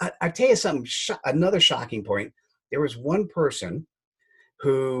 I tell you something, another shocking point. There was one person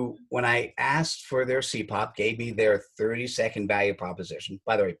who, when I asked for their CPOP, gave me their 30-second value proposition.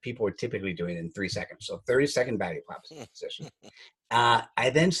 By the way, people are typically doing it in 3 seconds. So 30-second value proposition. I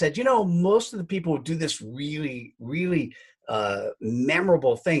then said, most of the people who do this really, really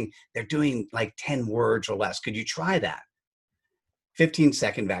memorable thing, they're doing like 10 words or less. Could you try that?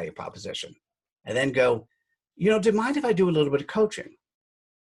 15-second value proposition. And then go, do you mind if I do a little bit of coaching?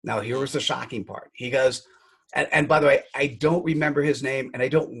 Now, here was the shocking part. He goes, and by the way, I don't remember his name, and I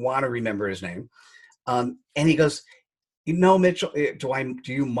don't want to remember his name. And he goes, Mitchell,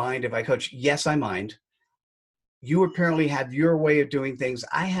 do you mind if I coach? Yes, I mind. You apparently have your way of doing things.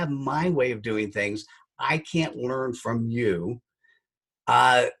 I have my way of doing things. I can't learn from you.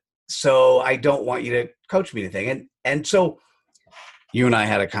 So I don't want you to coach me anything. And so you and I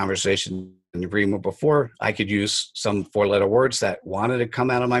had a conversation in the green room before. I could use some 4-letter words that wanted to come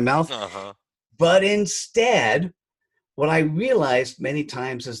out of my mouth. But instead, what I realized many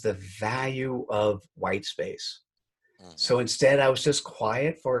times is the value of white space. So instead, I was just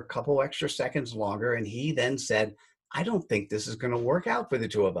quiet for a couple extra seconds longer. And he then said, I don't think this is going to work out for the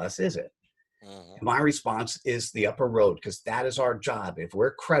two of us, is it? My response is the upper road, because that is our job. If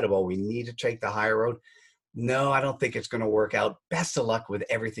we're credible, we need to take the higher road. No, I don't think it's going to work out. Best of luck with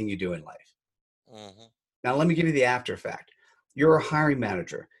everything you do in life. Now, let me give you the after effect. You're a hiring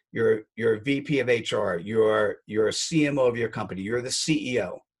manager. You're a VP of HR. You're a CMO of your company. You're the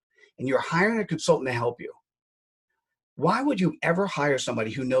CEO. And you're hiring a consultant to help you. Why would you ever hire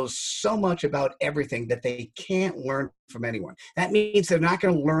somebody who knows so much about everything that they can't learn from anyone? That means they're not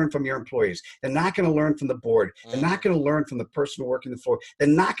going to learn from your employees. They're not going to learn from the board. They're not going to learn from the person working the floor. They're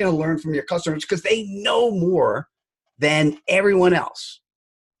not going to learn from your customers, because they know more than everyone else.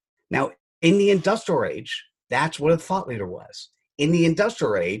 Now, in the industrial age, that's what a thought leader was. In the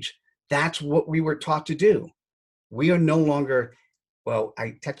industrial age, that's what we were taught to do. We are no longer,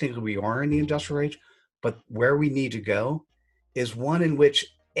 technically we are in the industrial age, but where we need to go is one in which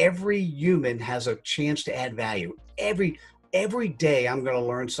every human has a chance to add value. Every day I'm going to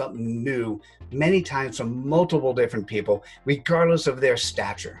learn something new, many times from multiple different people, regardless of their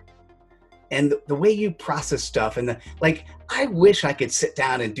stature. And the way you process stuff, and I wish I could sit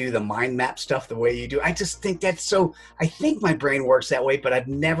down and do the mind map stuff the way you do. I just think I think my brain works that way, but I've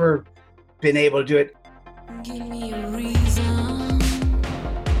never been able to do it. Give me a reason.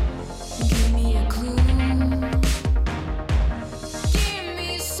 Give me a clue. Give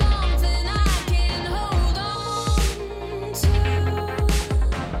me something I can hold on to.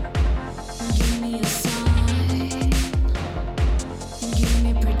 Give me a sign. Give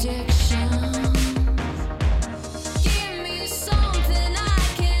me prediction. Give me something I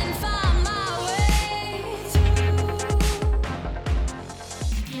can find my way through.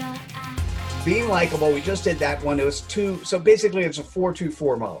 Your eyes. Being likable, we just did that one. It was so basically it's a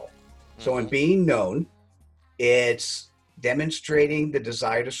 4-2-4 model. So in being known, it's demonstrating the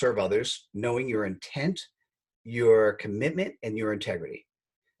desire to serve others, knowing your intent, your commitment, and your integrity.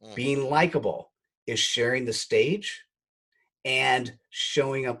 Being likable is sharing the stage and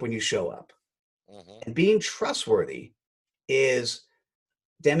showing up when you show up. And being trustworthy is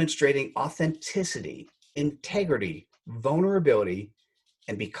demonstrating authenticity, integrity, vulnerability.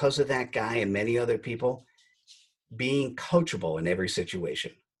 And because of that guy and many other people, being coachable in every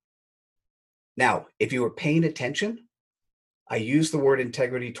situation. Now, if you were paying attention, I used the word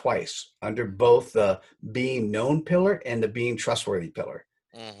integrity twice under both the being known pillar and the being trustworthy pillar.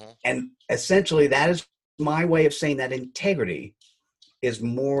 Mm-hmm. And essentially, that is my way of saying that integrity is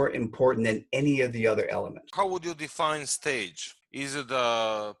more important than any of the other elements. How would you define stage? Is it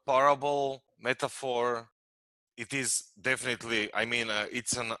a parable, metaphor? It is definitely, I mean,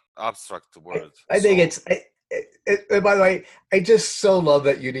 it's an abstract word. I think by the way, I just so love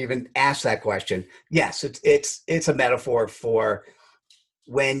that you'd even ask that question. Yes, it's a metaphor for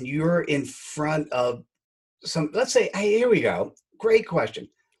when you're in front of some, let's say, hey, here we go. Great question.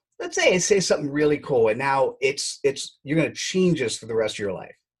 Let's say I say something really cool and now it's you're going to change this for the rest of your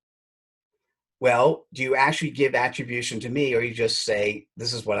life. Well, do you actually give attribution to me, or you just say,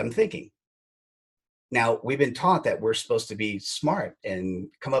 this is what I'm thinking? Now, we've been taught that we're supposed to be smart and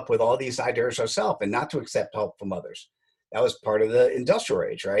come up with all these ideas ourselves and not to accept help from others. That was part of the industrial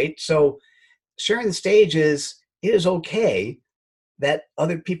age, right? So sharing the stage is, it is okay that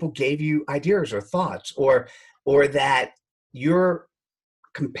other people gave you ideas or thoughts, or that your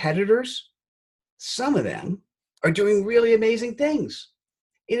competitors, some of them, are doing really amazing things.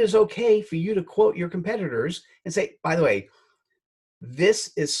 It is okay for you to quote your competitors and say, by the way,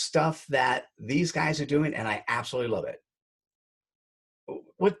 this is stuff that these guys are doing and I absolutely love it.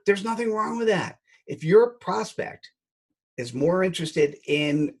 There's nothing wrong with that. If your prospect is more interested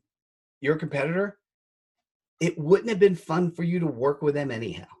in your competitor, it wouldn't have been fun for you to work with them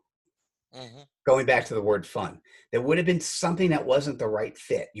anyhow. Mm-hmm. Going back to the word fun, there would have been something that wasn't the right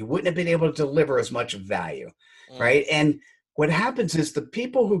fit. You wouldn't have been able to deliver as much value, right? And what happens is the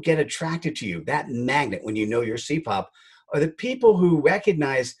people who get attracted to you, that magnet, when you know your CPOP, are the people who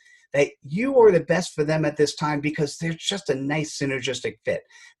recognize that you are the best for them at this time because they're just a nice synergistic fit,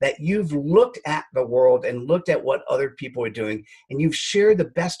 that you've looked at the world and looked at what other people are doing, and you've shared the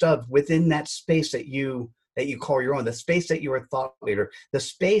best of within that space that you call your own, the space that you're a thought leader, the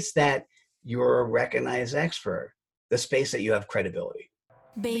space that you're a recognized expert, the space that you have credibility.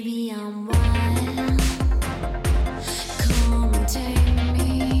 Baby, I'm wild. Come and take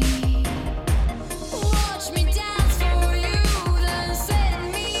me. Watch me dance for you, then set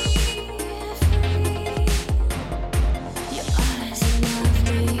me free. Your eyes are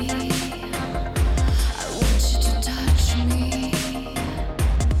lovely. I want you to touch me.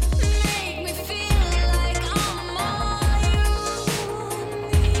 Make me feel like I'm all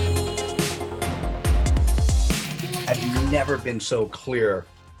you need. I've never been so clear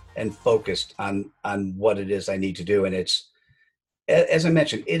and focused on what it is I need to do. And it's, as I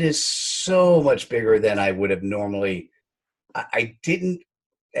mentioned, it is so much bigger than I would have normally. I didn't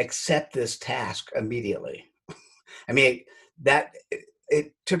accept this task immediately. I mean,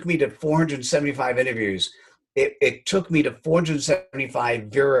 it took me to 475 interviews. It took me to 475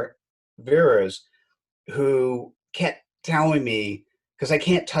 Veras who kept telling me, because I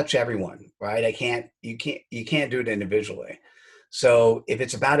can't touch everyone, right? You can't do it individually. So if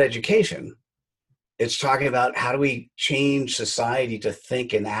it's about education, it's talking about how do we change society to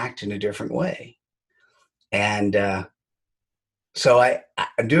think and act in a different way. And so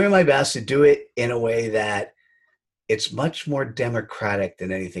I'm doing my best to do it in a way that it's much more democratic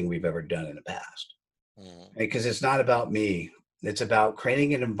than anything we've ever done in the past. Mm-hmm. Because it's not about me. It's about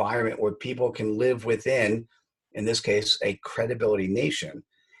creating an environment where people can live within, in this case, a credibility nation.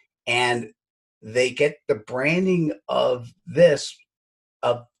 And they get the branding of this,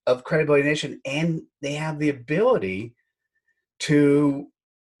 of credibility nation, and they have the ability to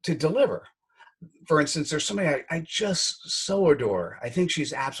deliver. For instance, there's somebody I just so adore. I think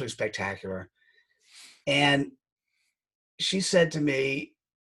she's absolutely spectacular. And she said to me,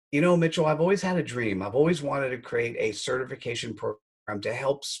 you know, Mitchell, I've always had a dream. I've always wanted to create a certification program to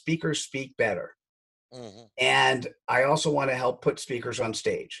help speakers speak better. Mm-hmm. And I also want to help put speakers on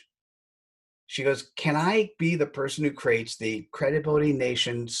stage. She goes, can I be the person who creates the Credibility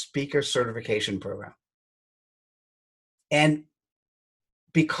Nation Speaker Certification Program? And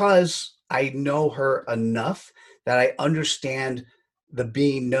because I know her enough that I understand the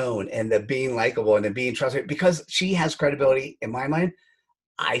being known and the being likable and the being trusted, because she has credibility in my mind,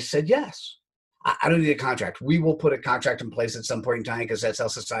 I said yes. I don't need a contract. We will put a contract in place at some point in time because that's how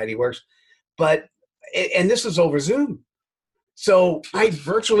society works. But, and this was over Zoom. So I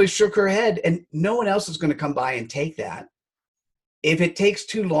virtually shook her head, and no one else is going to come by and take that. If it takes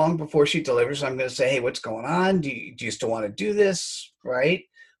too long before she delivers, I'm going to say, hey, what's going on? Do you still want to do this? Right.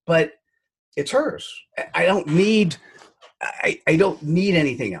 But it's hers. I don't need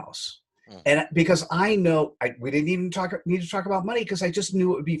anything else. And because I know we didn't even need to talk about money, because I just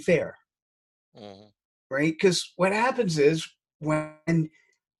knew it would be fair. Mm-hmm. right? Because what happens is when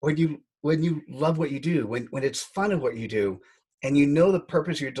you love what you do, when it's fun of what you do, and you know the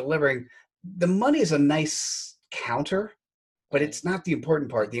purpose you're delivering, the money is a nice counter, but it's not the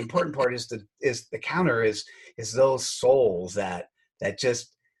important part. The important part is the counter is those souls that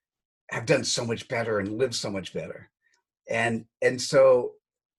just have done so much better and live so much better. And so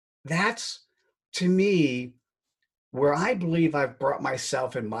that's, to me, where I believe I've brought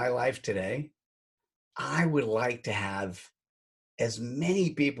myself in my life today. I would like to have as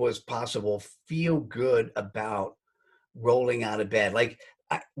many people as possible feel good about rolling out of bed. Like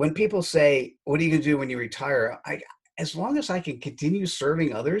when people say, "What are you going to do when you retire?" As long as I can continue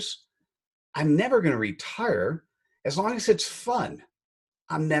serving others, I'm never going to retire. As long as it's fun,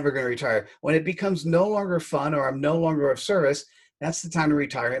 I'm never going to retire. When it becomes no longer fun or I'm no longer of service, that's the time to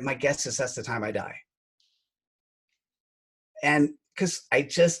retire. And my guess is that's the time I die. And because I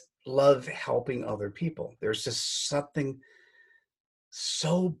just love helping other people. There's just something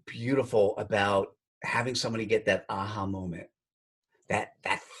so beautiful about having somebody get that aha moment, that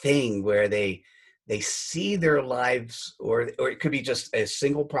thing where they see their lives, or it could be just a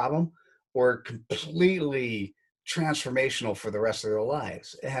single problem, or completely transformational for the rest of their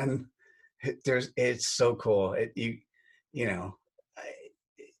lives. And it's so cool. You know,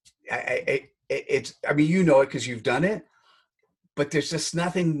 it's, I mean, you know it because you've done it, but there's just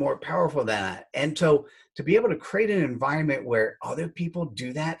nothing more powerful than that. And so to be able to create an environment where other people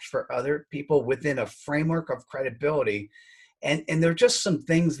do that for other people within a framework of credibility, and there are just some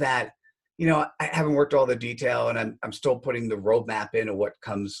things that, I haven't worked all the detail, and I'm still putting the roadmap in of what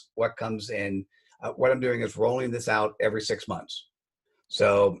comes in. What I'm doing is rolling this out every 6 months.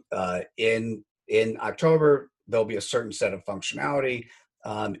 So in October, there'll be a certain set of functionality.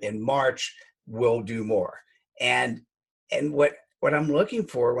 In March, we'll do more. And what I'm looking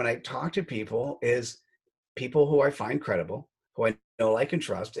for when I talk to people is people who I find credible, who I know, like, and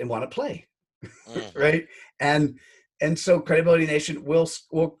trust, and want to play, right? And so Credibility Nation will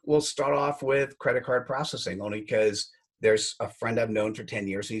start off with credit card processing, only because there's a friend I've known for 10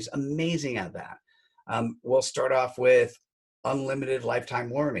 years. He's amazing at that. We'll start off with unlimited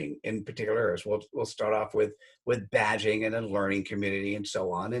lifetime learning in particular areas. We'll start off with badging and a learning community and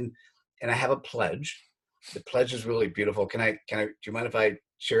so on. And I have a pledge. The pledge is really beautiful. Do you mind if I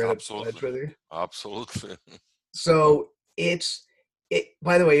share the pledge with you? Absolutely. So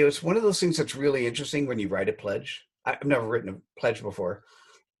by the way, it was one of those things that's really interesting when you write a pledge. I've never written a pledge before,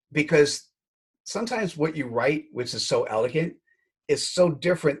 because sometimes what you write, which is so elegant, is so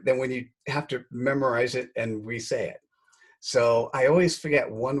different than when you have to memorize it and re-say it. So I always forget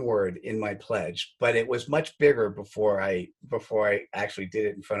one word in my pledge, but it was much bigger before I actually did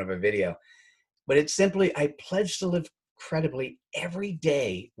it in front of a video. But it's simply, I pledge to live credibly every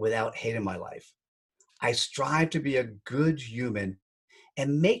day without hate in my life. I strive to be a good human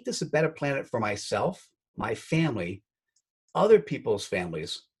and make this a better planet for myself, my family, other people's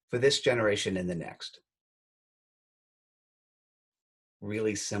families, for this generation and the next.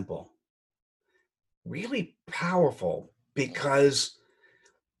 Really simple, really powerful, because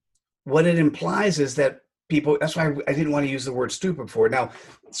what it implies is that people, that's why I didn't want to use the word stupid before. Now,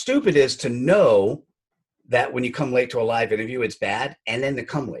 stupid is to know that when you come late to a live interview, it's bad, and then to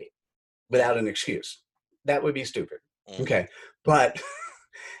come late without an excuse. That would be stupid. Okay. But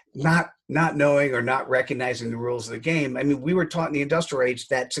not knowing or not recognizing the rules of the game. I mean, we were taught in the industrial age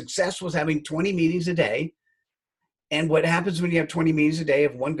that success was having 20 meetings a day. And what happens when you have 20 meetings a day?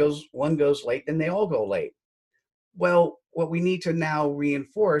 If one goes late, then they all go late. Well, what we need to now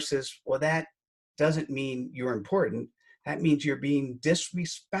reinforce is, well, that doesn't mean you're important. That means you're being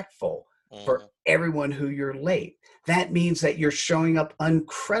disrespectful for everyone who you're late. That means that you're showing up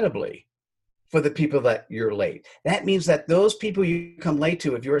uncredibly for the people that you're late. That means that those people you come late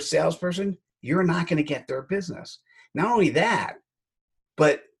to, if you're a salesperson, you're not going to get their business. Not only that,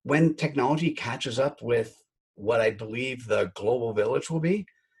 but when technology catches up with what I believe the global village will be,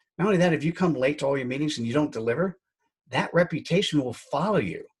 not only that, if you come late to all your meetings and you don't deliver, that reputation will follow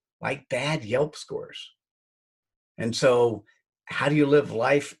you like bad Yelp scores. And so how do you live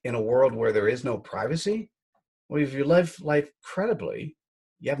life in a world where there is no privacy? Well, if you live life credibly,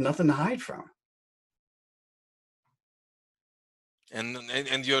 you have nothing to hide from.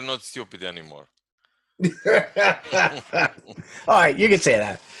 And you're not stupid anymore. All right, you can say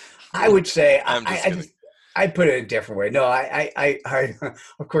that. I would say I'm just kidding. I put it a different way. No, I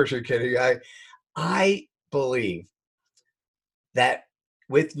of course you're kidding. I believe that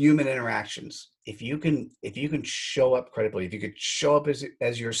with human interactions, if you can show up credibly, if you could show up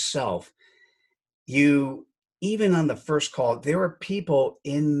as yourself, you even on the first call, there were people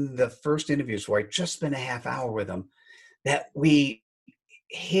in the first interviews where I just spent a half hour with them that we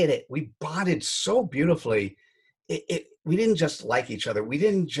hit it. We bonded so beautifully. We didn't just like each other. We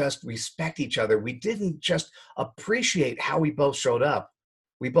didn't just respect each other. We didn't just appreciate how we both showed up.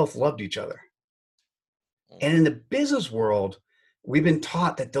 We both loved each other. And in the business world, we've been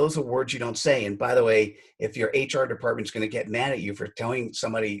taught that those are words you don't say. And by the way, if your HR department's going to get mad at you for telling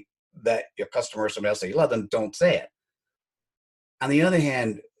somebody that your customer or somebody else that you love them, don't say it. On the other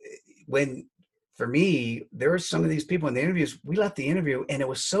hand, for me, there were some of these people in the interviews, we left the interview and it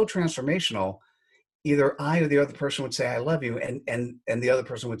was so transformational. Either I or the other person would say, I love you. And the other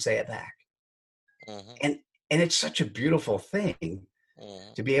person would say it back. And it's such a beautiful thing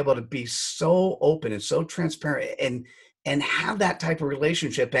to be able to be so open and so transparent and have that type of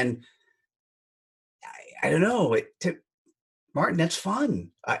relationship. And I don't know, Martin, that's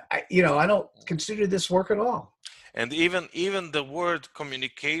fun. I don't consider this work at all. And even the word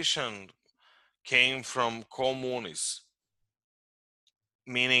communication came from communis,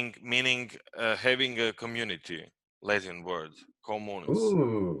 meaning having a community. Latin word, communis.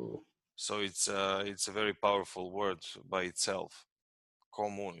 Ooh. So it's a very powerful word by itself,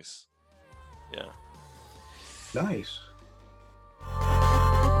 communis. Yeah. Nice.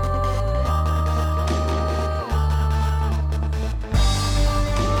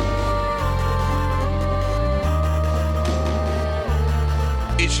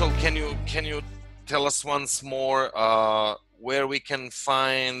 Rachel, can you tell us once more where we can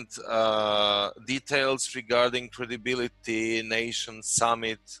find details regarding Credibility Nation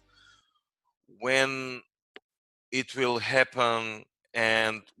Summit, when it will happen,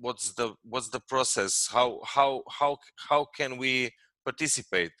 and what's the process? How can we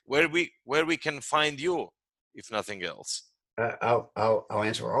participate? Where we can find you, if nothing else? I'll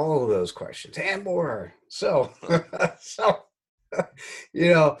answer all of those questions and more. So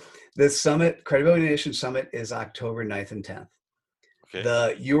the summit, Credibility Nation Summit, is October 9th and 10th. Okay.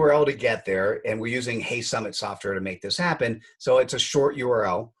 The URL to get there, and we're using Hey Summit software to make this happen. So it's a short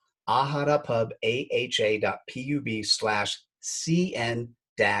URL, aha.pub,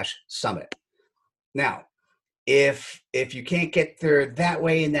 aha.pub/CN-summit. Now, if you can't get there that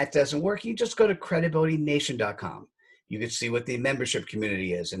way and that doesn't work, you just go to credibilitynation.com. You can see what the membership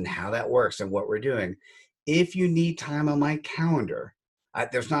community is and how that works and what we're doing. If you need time on my calendar,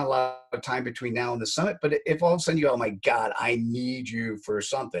 there's not a lot of time between now and the summit, but if all of a sudden you go, oh my God, I need you for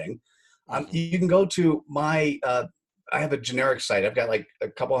something, you can go to my, I have a generic site. I've got like a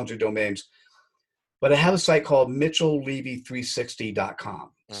couple hundred domains, but I have a site called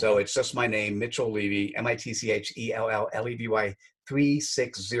mitchellevy360.com. So it's just my name, Mitchell Levy, MITCHELLLEVY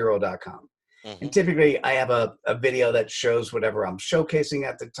 360.com. And typically I have a video that shows whatever I'm showcasing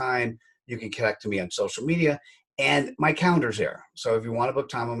at the time. You can connect to me on social media, and my calendar's there. So if you want to book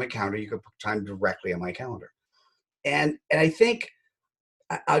time on my calendar, you can book time directly on my calendar. And I think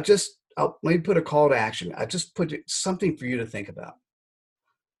let me put a call to action. I'll just put something for you to think about.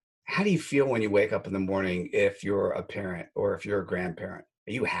 How do you feel when you wake up in the morning if you're a parent or if you're a grandparent?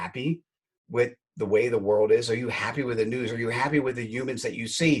 Are you happy with the way the world is? Are you happy with the news? Are you happy with the humans that you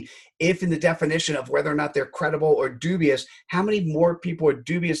see? If in the definition of whether or not they're credible or dubious, how many more people are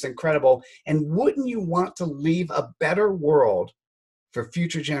dubious than credible? And wouldn't you want to leave a better world for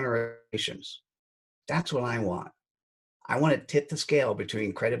future generations? That's what I want. I want to tip the scale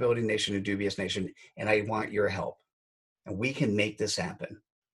between Credibility Nation and Dubious Nation, and I want your help. And we can make this happen.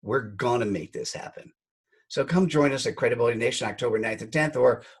 We're going to make this happen. So come join us at Credibility Nation October 9th and 10th,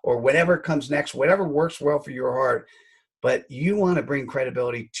 or whatever comes next, whatever works well for your heart. But you want to bring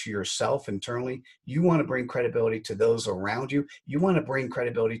credibility to yourself internally. You want to bring credibility to those around you. You want to bring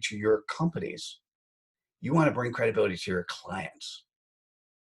credibility to your companies. You want to bring credibility to your clients.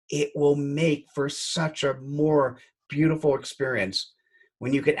 It will make for such a more beautiful experience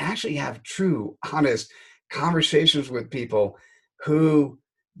when you can actually have true, honest conversations with people who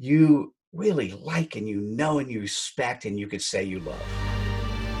you really like and you know and you respect and you could say you love.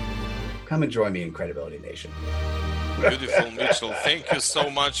 Come and join me in Credibility Nation. Beautiful, Mitchell. Thank you so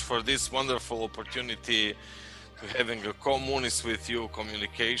much for this wonderful opportunity to having a communist with you,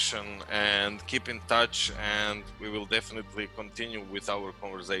 communication, and keep in touch, and we will definitely continue with our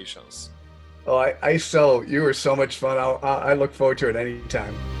conversations. Oh, you were so much fun. I look forward to it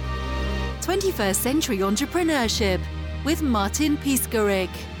anytime. 21st Century Entrepreneurship with Martin Piskarik.